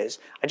goal is.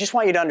 I just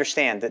want you to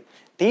understand that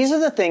these are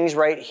the things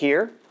right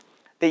here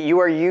that you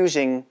are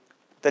using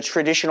the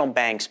traditional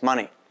bank's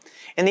money.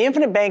 And the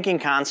infinite banking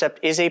concept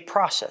is a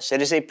process.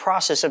 It is a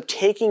process of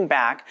taking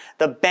back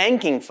the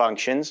banking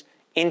functions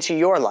into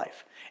your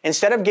life.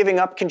 Instead of giving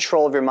up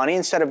control of your money,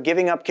 instead of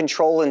giving up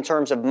control in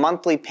terms of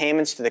monthly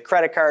payments to the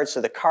credit cards,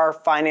 to the car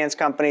finance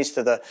companies,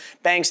 to the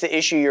banks that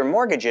issue your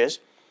mortgages,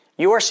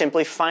 you are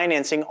simply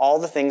financing all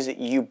the things that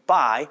you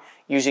buy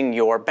using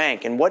your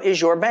bank. And what is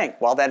your bank?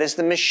 Well, that is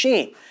the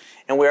machine.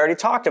 And we already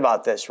talked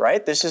about this,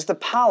 right? This is the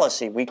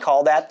policy. We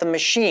call that the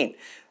machine.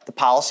 The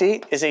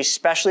policy is a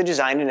specially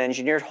designed and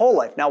engineered whole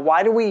life. Now,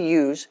 why do we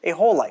use a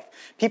whole life?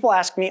 People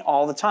ask me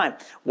all the time,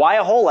 why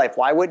a whole life?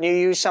 Why wouldn't you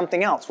use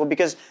something else? Well,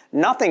 because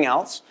nothing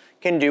else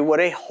can do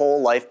what a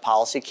whole life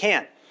policy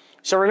can.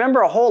 So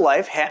remember, a whole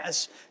life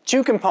has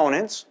 2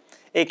 components,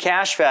 a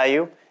cash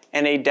value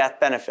and a death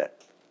benefit.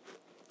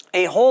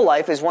 A whole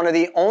life is one of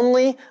the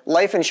only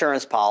life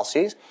insurance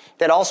policies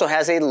that also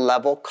has a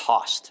level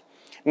cost,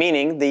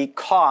 meaning the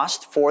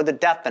cost for the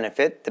death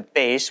benefit, the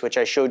base, which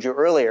I showed you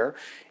earlier,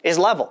 is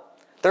level.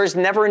 There's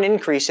never an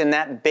increase in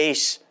that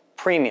base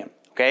premium,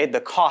 okay, the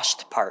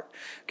cost part,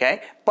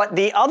 okay? But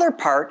the other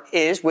part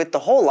is, with the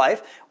whole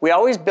life, we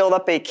always build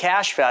up a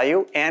cash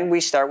value and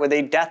we start with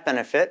a death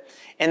benefit,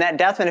 and that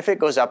death benefit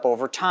goes up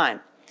over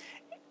time.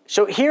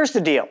 So here's the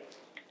deal.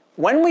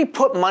 When we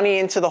put money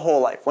into the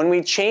whole life, when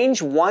we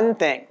change one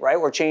thing, right,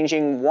 we're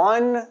changing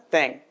one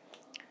thing,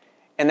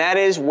 and that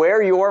is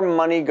where your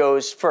money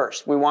goes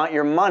first. We want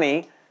your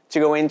money to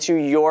go into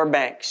your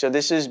bank. So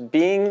this is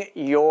being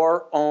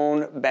your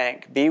own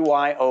bank,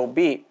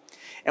 BYOB.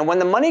 And when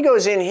the money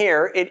goes in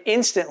here, it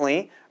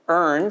instantly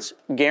earns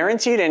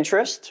guaranteed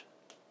interest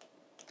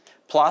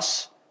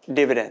plus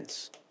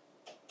dividends.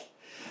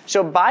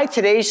 So by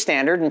today's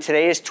standard, and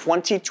today is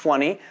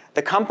 2020,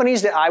 the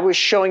companies that I was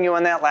showing you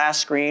on that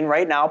last screen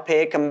right now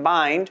pay a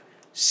combined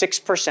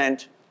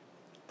 6%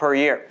 per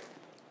year.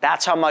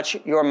 That's how much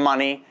your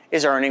money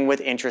is earning with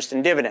interest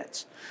and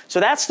dividends. So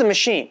that's the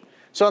machine.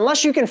 So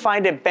unless you can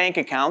find a bank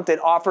account that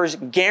offers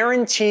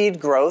guaranteed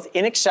growth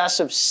in excess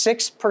of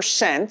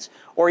 6%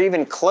 or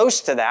even close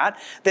to that,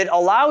 that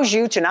allows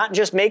you to not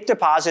just make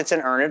deposits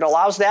and earn it,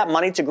 allows that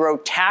money to grow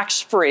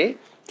tax-free,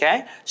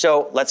 okay?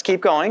 So let's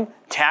keep going,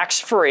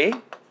 tax-free.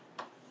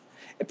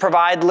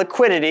 Provide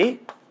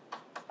liquidity.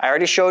 I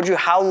already showed you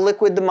how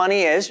liquid the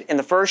money is. In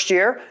the first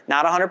year,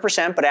 not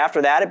 100%, but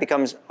after that it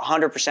becomes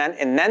 100%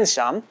 and then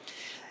some.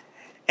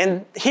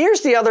 And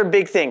here's the other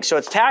big thing. So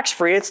it's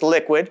tax-free, it's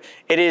liquid,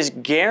 it is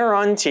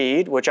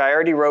guaranteed, which I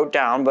already wrote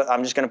down, but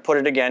I'm just going to put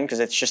it again because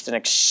it's just an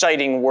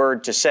exciting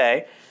word to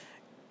say.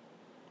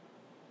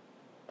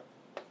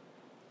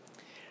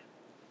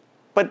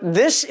 But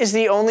this is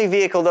the only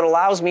vehicle that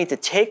allows me to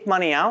take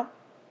money out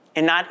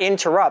and not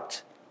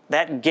interrupt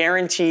that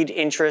guaranteed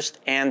interest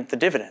and the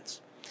dividends.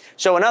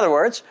 So in other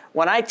words,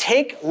 when I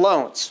take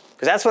loans,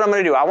 because that's what I'm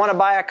going to do. I want to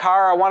buy a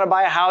car, I want to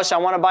buy a house, I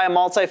want to buy a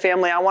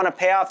multifamily, I want to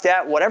pay off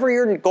debt, whatever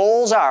your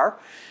goals are,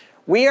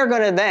 we are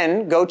going to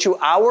then go to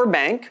our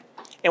bank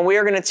and we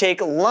are going to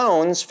take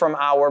loans from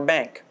our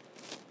bank.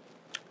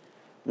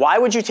 Why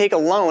would you take a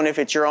loan if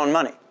it's your own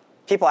money?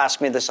 People ask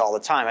me this all the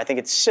time. I think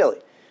it's silly.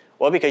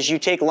 Well, because you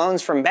take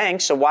loans from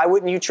banks, so why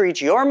wouldn't you treat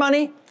your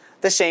money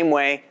the same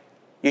way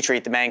you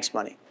treat the bank's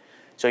money?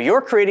 So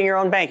you're creating your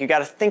own bank. You got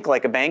to think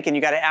like a bank and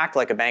you got to act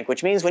like a bank,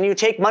 which means when you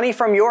take money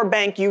from your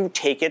bank, you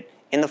take it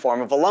in the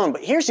form of a loan.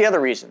 But here's the other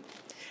reason.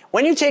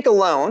 When you take a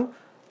loan,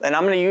 and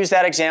I'm going to use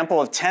that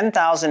example of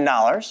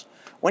 $10,000,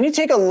 when you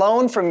take a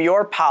loan from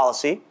your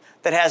policy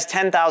that has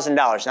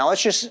 $10,000, now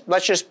let's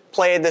just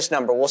play this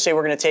number. We'll say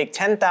we're going to take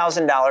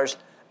 $10,000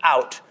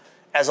 out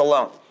as a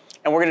loan.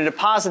 And we're going to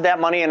deposit that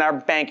money in our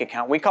bank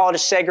account. We call it a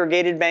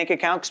segregated bank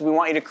account because we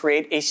want you to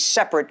create a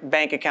separate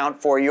bank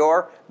account for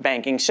your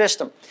banking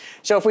system.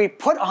 So if we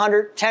put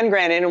 10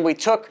 grand in and we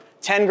took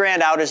 10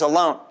 grand out as a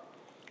loan,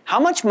 how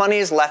much money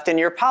is left in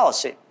your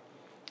policy?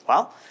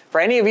 Well,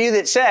 for any of you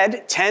that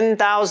said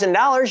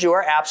 $10,000, you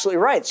are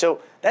absolutely right.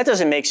 So that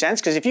doesn't make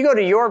sense because if you go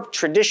to your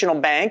traditional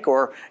bank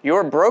or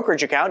your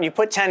brokerage account and you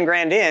put 10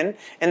 grand in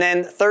and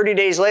then 30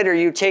 days later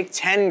you take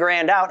 10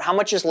 grand out, how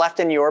much is left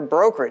in your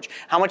brokerage?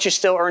 How much is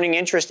still earning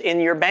interest in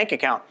your bank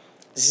account?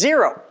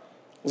 Zero.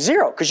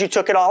 Zero, because you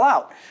took it all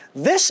out.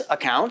 This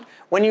account,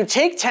 when you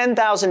take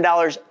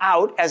 $10,000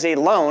 out as a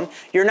loan,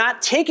 you're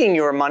not taking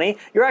your money,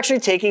 you're actually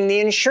taking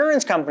the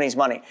insurance company's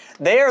money.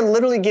 They are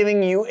literally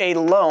giving you a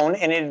loan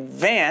in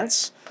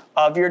advance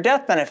of your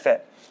death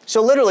benefit.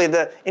 So literally,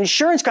 the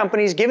insurance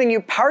company is giving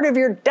you part of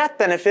your death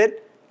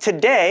benefit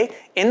today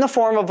in the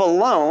form of a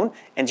loan.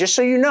 And just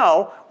so you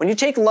know, when you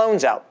take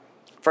loans out,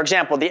 for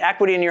example, the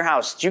equity in your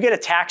house, do you get a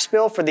tax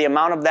bill for the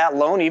amount of that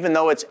loan even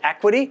though it's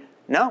equity?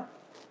 No.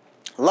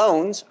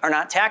 Loans are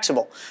not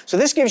taxable. So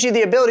this gives you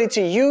the ability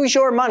to use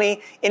your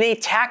money in a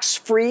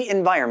tax-free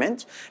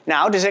environment.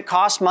 Now, does it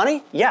cost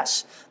money?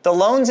 Yes. The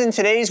loans in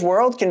today's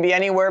world can be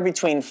anywhere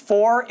between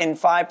 4 and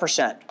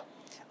 5%.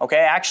 Okay,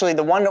 actually,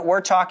 the one that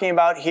we're talking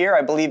about here,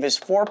 I believe, is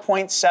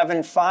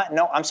 4.75.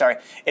 No, I'm sorry.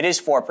 It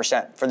is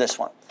 4% for this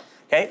one.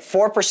 Okay,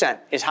 4%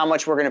 is how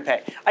much we're going to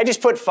pay. I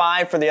just put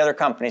 5 for the other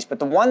companies, but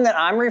the one that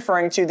I'm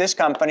referring to, this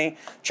company,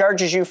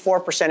 charges you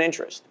 4%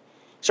 interest.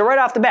 So right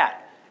off the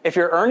bat, if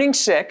you're earning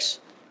 6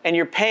 and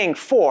you're paying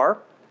 4,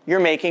 you're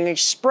making a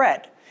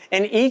spread.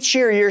 And each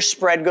year your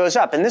spread goes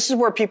up. And this is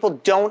where people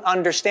don't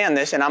understand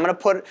this. And I'm going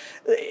to put,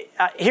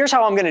 here's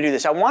how I'm going to do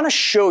this. I want to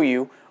show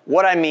you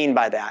what I mean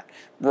by that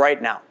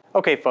right now.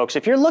 Okay, folks,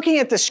 if you're looking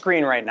at the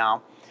screen right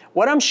now,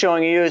 what I'm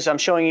showing you is I'm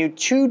showing you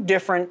 2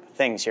 different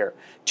things here.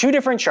 2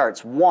 different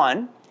charts.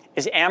 One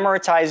is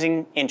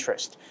amortizing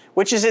interest,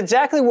 which is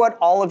exactly what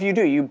all of you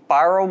do. You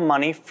borrow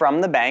money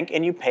from the bank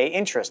and you pay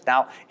interest.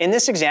 Now, in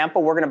this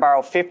example, we're going to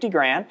borrow 50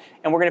 grand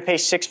and we're going to pay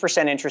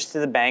 6% interest to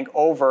the bank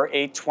over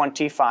a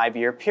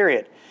 25-year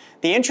period.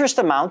 The interest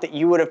amount that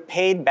you would have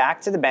paid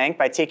back to the bank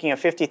by taking a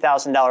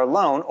 $50,000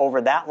 loan over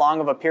that long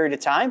of a period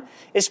of time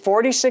is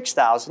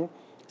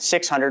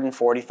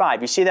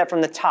 $46,645. You see that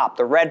from the top,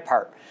 the red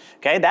part.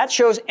 Okay, that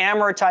shows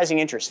amortizing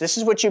interest. This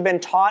is what you've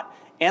been taught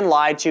and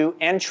lied to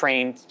and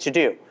trained to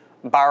do,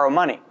 borrow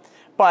money.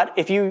 But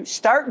if you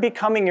start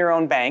becoming your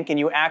own bank and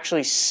you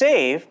actually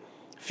save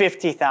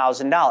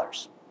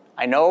 $50,000,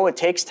 I know it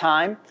takes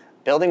time.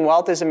 Building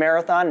wealth is a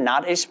marathon,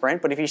 not a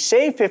sprint. But if you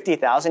save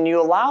 $50,000,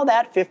 you allow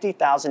that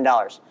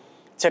 $50,000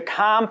 to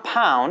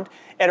compound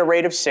at a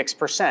rate of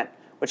 6%,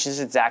 which is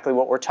exactly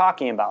what we're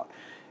talking about,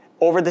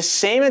 over the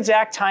same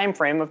exact time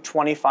frame of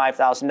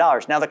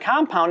 $25,000. Now, the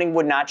compounding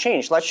would not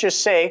change. Let's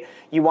just say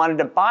you wanted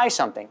to buy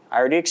something. I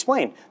already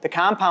explained. The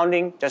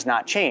compounding does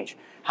not change.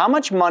 How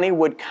much money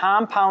would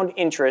compound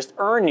interest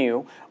earn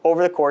you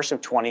over the course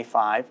of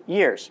 25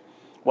 years?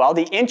 Well,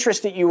 the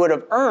interest that you would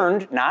have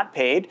earned, not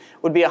paid,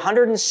 would be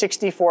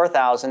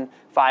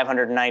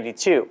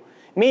 $164,592,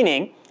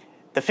 meaning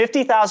the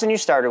 $50,000 you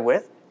started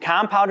with,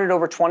 compounded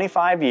over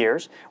 25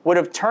 years, would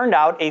have turned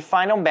out a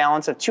final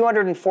balance of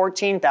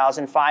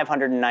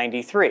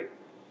 $214,593.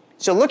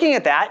 So looking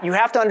at that, you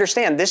have to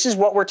understand this is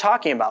what we're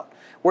talking about.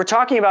 We're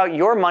talking about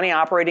your money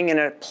operating in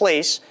a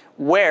place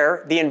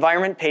where the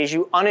environment pays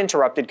you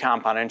uninterrupted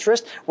compound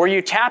interest, where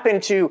you tap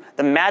into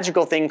the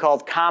magical thing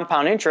called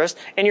compound interest,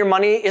 and your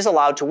money is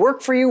allowed to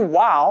work for you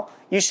while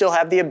you still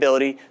have the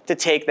ability to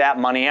take that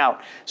money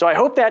out. So I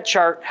hope that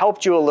chart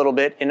helped you a little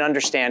bit in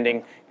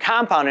understanding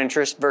compound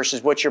interest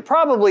versus what you're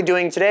probably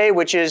doing today,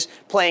 which is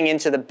playing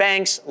into the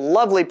bank's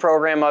lovely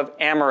program of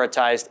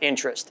amortized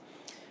interest.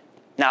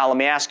 Now let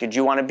me ask you, do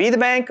you want to be the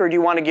bank or do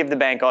you want to give the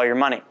bank all your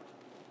money?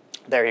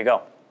 There you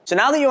go. So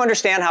now that you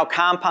understand how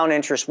compound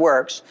interest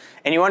works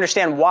and you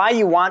understand why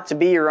you want to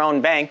be your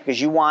own bank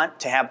because you want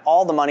to have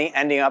all the money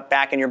ending up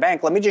back in your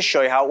bank, let me just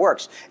show you how it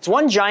works. It's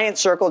one giant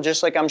circle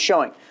just like I'm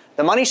showing.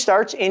 The money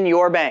starts in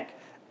your bank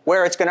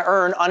where it's going to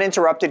earn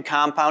uninterrupted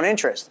compound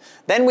interest.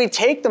 Then we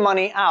take the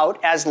money out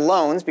as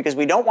loans because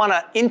we don't want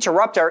to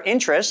interrupt our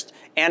interest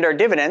and our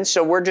dividends,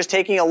 so we're just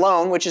taking a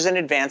loan, which is in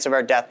advance of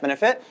our death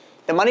benefit.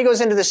 The money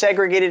goes into the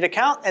segregated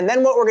account, and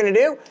then what we're going to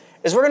do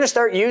is we're going to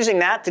start using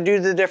that to do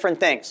the different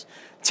things.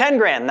 10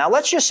 grand. Now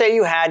let's just say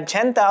you had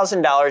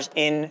 $10,000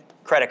 in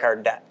credit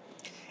card debt.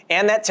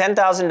 And that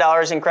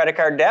 $10,000 in credit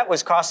card debt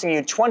was costing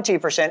you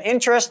 20%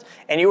 interest,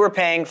 and you were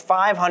paying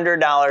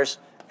 $500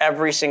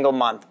 every single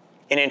month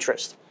in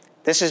interest.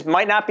 This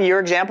might not be your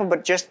example,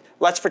 but just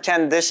let's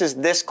pretend this is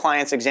this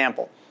client's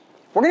example.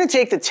 We're going to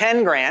take the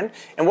 10 grand,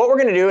 and what we're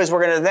going to do is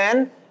we're going to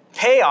then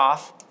pay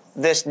off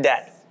this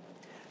debt.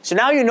 So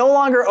now you no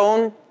longer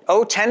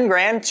owe 10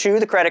 grand to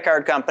the credit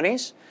card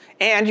companies,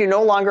 and you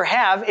no longer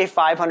have a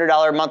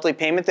 $500 monthly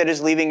payment that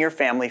is leaving your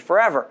family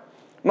forever.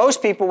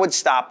 Most people would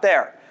stop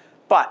there,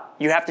 but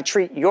you have to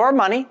treat your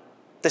money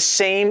the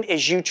same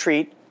as you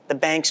treat the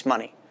bank's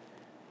money.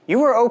 You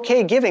were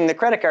okay giving the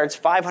credit cards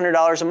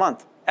 $500 a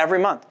month, every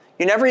month.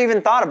 You never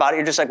even thought about it.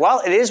 You're just like,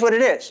 well, it is what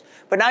it is.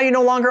 But now you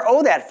no longer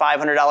owe that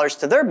 $500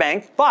 to their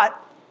bank, but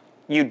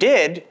you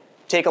did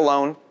take a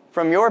loan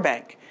from your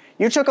bank.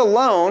 You took a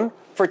loan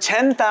for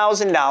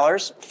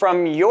 $10,000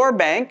 from your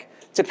bank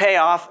to pay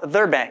off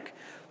their bank.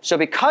 So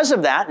because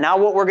of that, now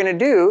what we're going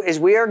to do is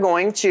we are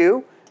going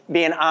to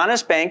be an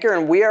honest banker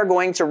and we are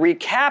going to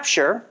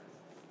recapture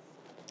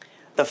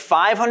the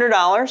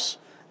 $500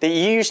 that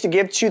you used to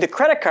give to the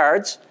credit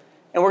cards,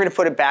 and we're going to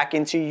put it back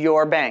into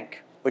your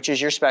bank, which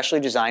is your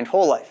specially designed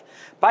whole life.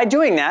 By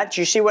doing that,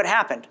 you see what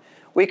happened?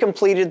 We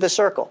completed the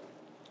circle.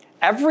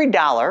 Every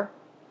dollar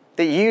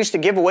that you used to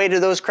give away to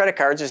those credit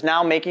cards is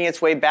now making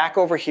its way back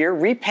over here,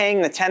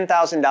 repaying the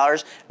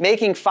 $10,000,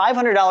 making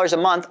 $500 a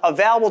month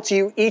available to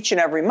you each and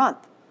every month.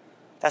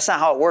 That's not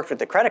how it worked with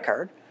the credit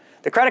card.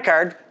 The credit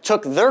card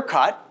took their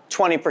cut,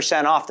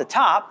 20% off the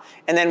top,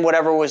 and then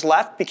whatever was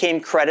left became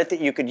credit that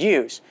you could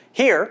use.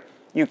 Here,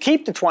 you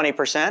keep the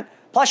 20%,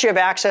 plus you have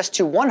access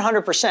to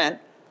 100%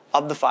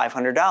 of the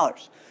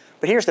 $500.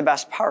 But here's the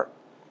best part.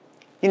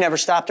 You never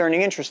stopped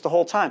earning interest the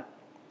whole time.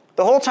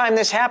 The whole time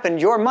this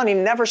happened, your money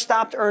never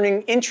stopped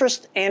earning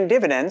interest and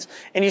dividends,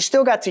 and you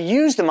still got to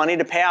use the money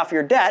to pay off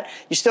your debt.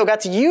 You still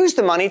got to use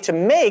the money to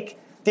make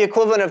the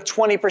equivalent of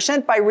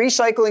 20% by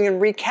recycling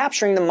and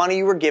recapturing the money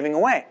you were giving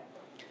away.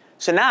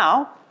 So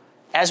now,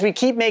 as we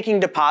keep making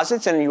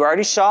deposits, and you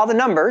already saw the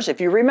numbers,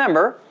 if you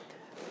remember,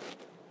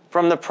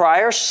 from the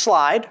prior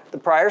slide, the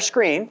prior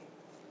screen,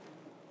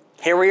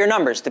 here were your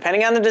numbers.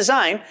 Depending on the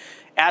design,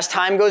 as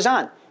time goes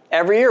on,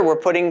 every year we're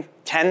putting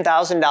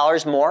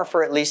 $10,000 more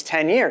for at least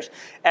 10 years.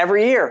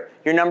 Every year,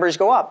 your numbers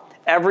go up.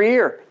 Every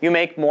year, you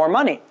make more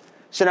money.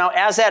 So now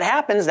as that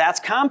happens, that's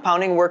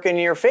compounding working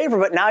in your favor,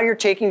 but now you're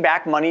taking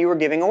back money you were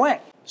giving away.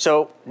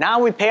 So now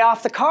we pay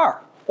off the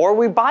car, or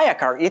we buy a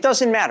car. It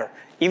doesn't matter.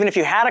 Even if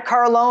you had a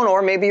car loan,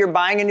 or maybe you're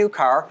buying a new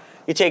car,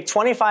 you take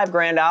 25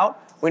 grand out,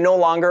 we no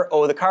longer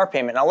owe the car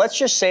payment. Now let's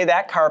just say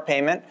that car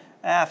payment,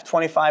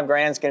 25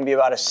 grand is going to be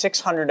about a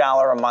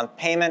 $600 a month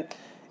payment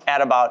at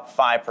about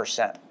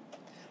 5%.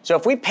 So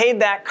if we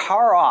paid that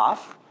car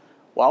off,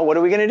 well, what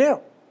are we going to do?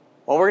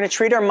 Well, we're going to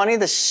treat our money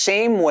the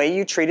same way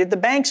you treated the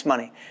bank's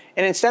money.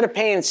 And instead of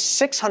paying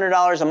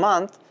 $600 a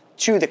month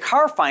to the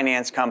car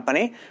finance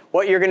company,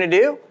 what you're going to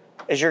do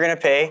is you're going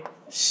to pay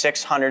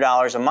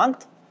 $600 a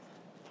month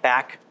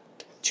back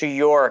to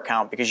your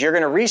account because you're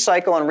going to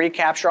recycle and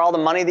recapture all the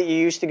money that you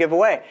used to give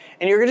away.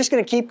 And you're just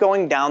going to keep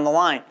going down the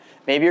line.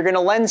 Maybe you're going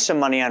to lend some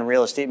money on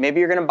real estate. Maybe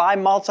you're going to buy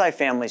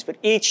multifamilies. But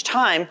each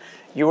time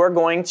you are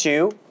going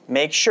to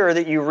make sure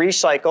that you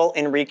recycle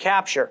and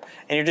recapture.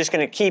 And you're just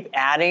going to keep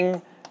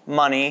adding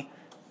money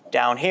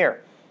down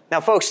here. Now,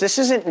 folks, this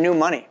isn't new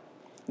money.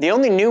 The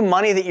only new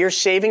money that you're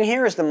saving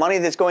here is the money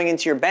that's going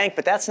into your bank,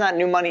 but that's not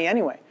new money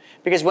anyway.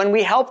 Because when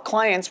we help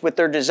clients with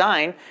their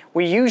design,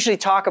 we usually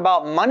talk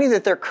about money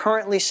that they're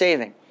currently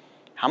saving.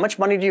 How much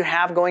money do you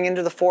have going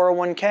into the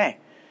 401k?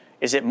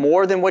 Is it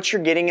more than what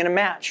you're getting in a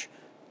match?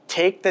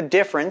 Take the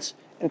difference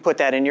and put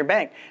that in your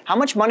bank. How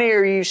much money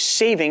are you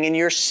saving in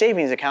your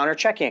savings account or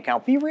checking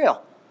account? Be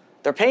real.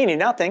 They're paying you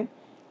nothing.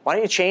 Why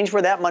don't you change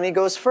where that money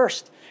goes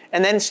first?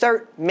 And then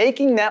start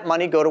making that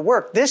money go to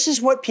work. This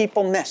is what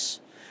people miss.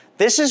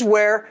 This is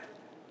where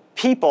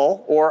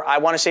people, or I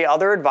want to say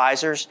other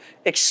advisors,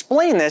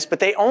 explain this, but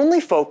they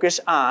only focus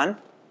on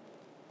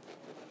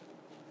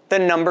the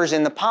numbers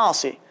in the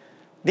policy.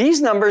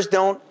 These numbers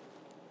don't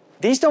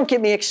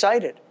get me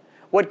excited.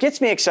 What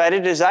gets me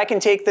excited is I can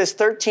take this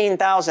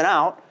 $13,000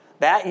 out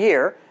that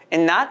year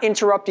and not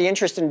interrupt the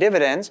interest and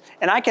dividends,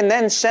 and I can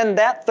then send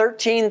that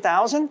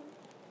 $13,000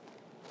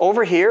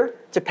 over here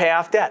to pay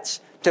off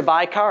debts, to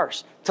buy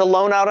cars, to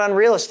loan out on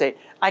real estate.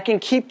 I can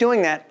keep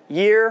doing that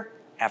year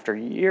after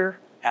year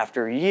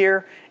after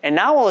year, and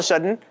now all of a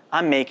sudden,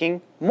 I'm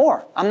making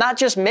more. I'm not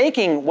just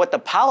making what the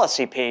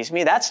policy pays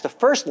me. That's the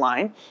first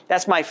line.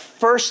 That's my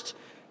first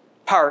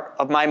part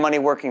of my money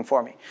working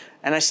for me.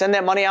 And I send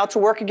that money out to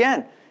work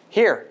again.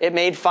 Here, it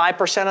made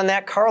 5% on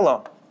that car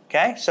loan,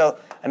 okay? So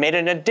I made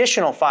an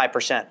additional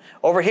 5%.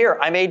 Over here,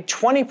 I made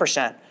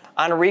 20%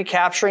 on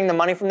recapturing the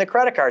money from the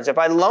credit cards. If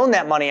I loan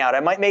that money out, I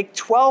might make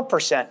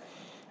 12%.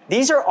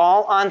 These are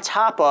all on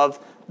top of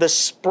the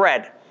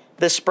spread.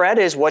 The spread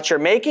is what you're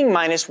making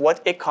minus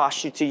what it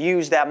costs you to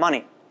use that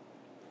money.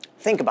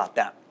 Think about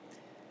that.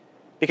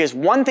 Because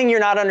one thing you're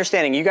not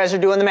understanding, you guys are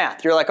doing the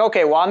math. You're like,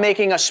 okay, well, I'm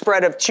making a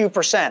spread of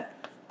 2%.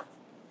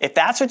 If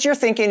that's what you're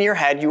thinking in your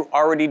head, you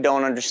already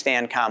don't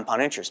understand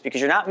compound interest because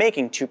you're not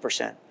making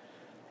 2%.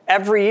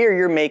 Every year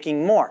you're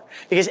making more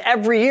because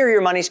every year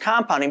your money's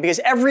compounding because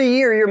every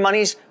year your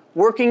money's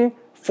working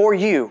for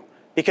you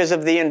because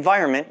of the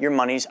environment your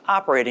money's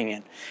operating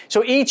in.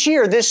 So each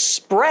year this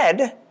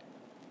spread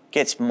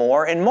gets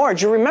more and more.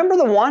 Do you remember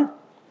the one?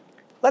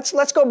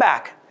 Let's go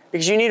back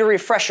because you need a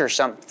refresher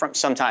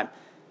sometime.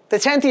 The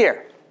 10th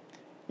year,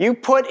 you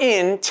put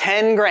in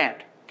 10 grand,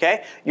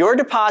 okay? Your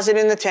deposit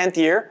in the 10th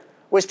year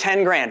was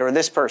 10 grand, or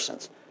this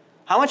person's.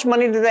 How much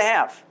money do they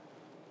have?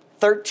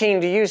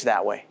 13 to use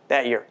that way,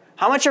 that year.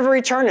 How much of a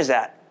return is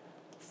that?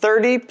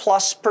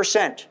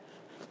 30+%.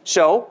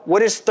 So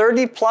what is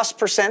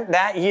 30+%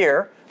 that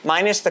year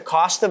minus the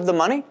cost of the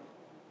money?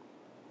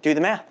 Do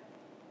the math.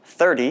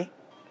 30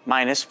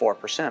 minus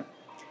 4%.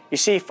 You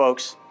see,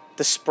 folks,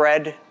 the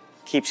spread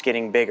keeps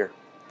getting bigger.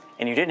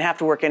 And you didn't have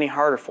to work any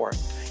harder for it.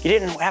 You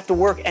didn't have to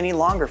work any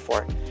longer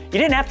for it. You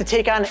didn't have to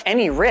take on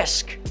any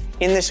risk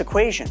in this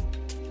equation.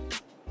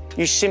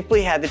 You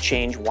simply had to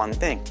change one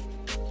thing,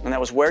 and that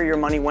was where your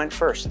money went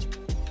first.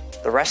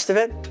 The rest of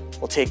it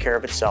will take care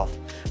of itself.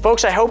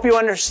 Folks, I hope you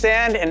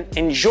understand and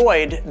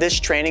enjoyed this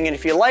training, and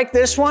if you like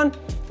this one,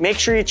 make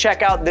sure you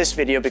check out this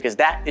video because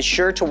that is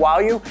sure to wow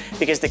you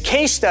because the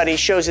case study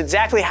shows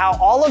exactly how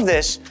all of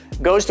this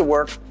goes to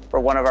work for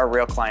one of our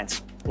real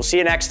clients. We'll see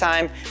you next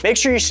time. Make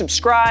sure you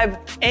subscribe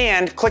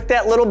and click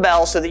that little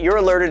bell so that you're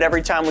alerted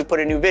every time we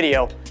put a new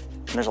video.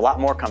 And there's a lot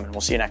more coming.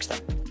 We'll see you next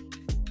time.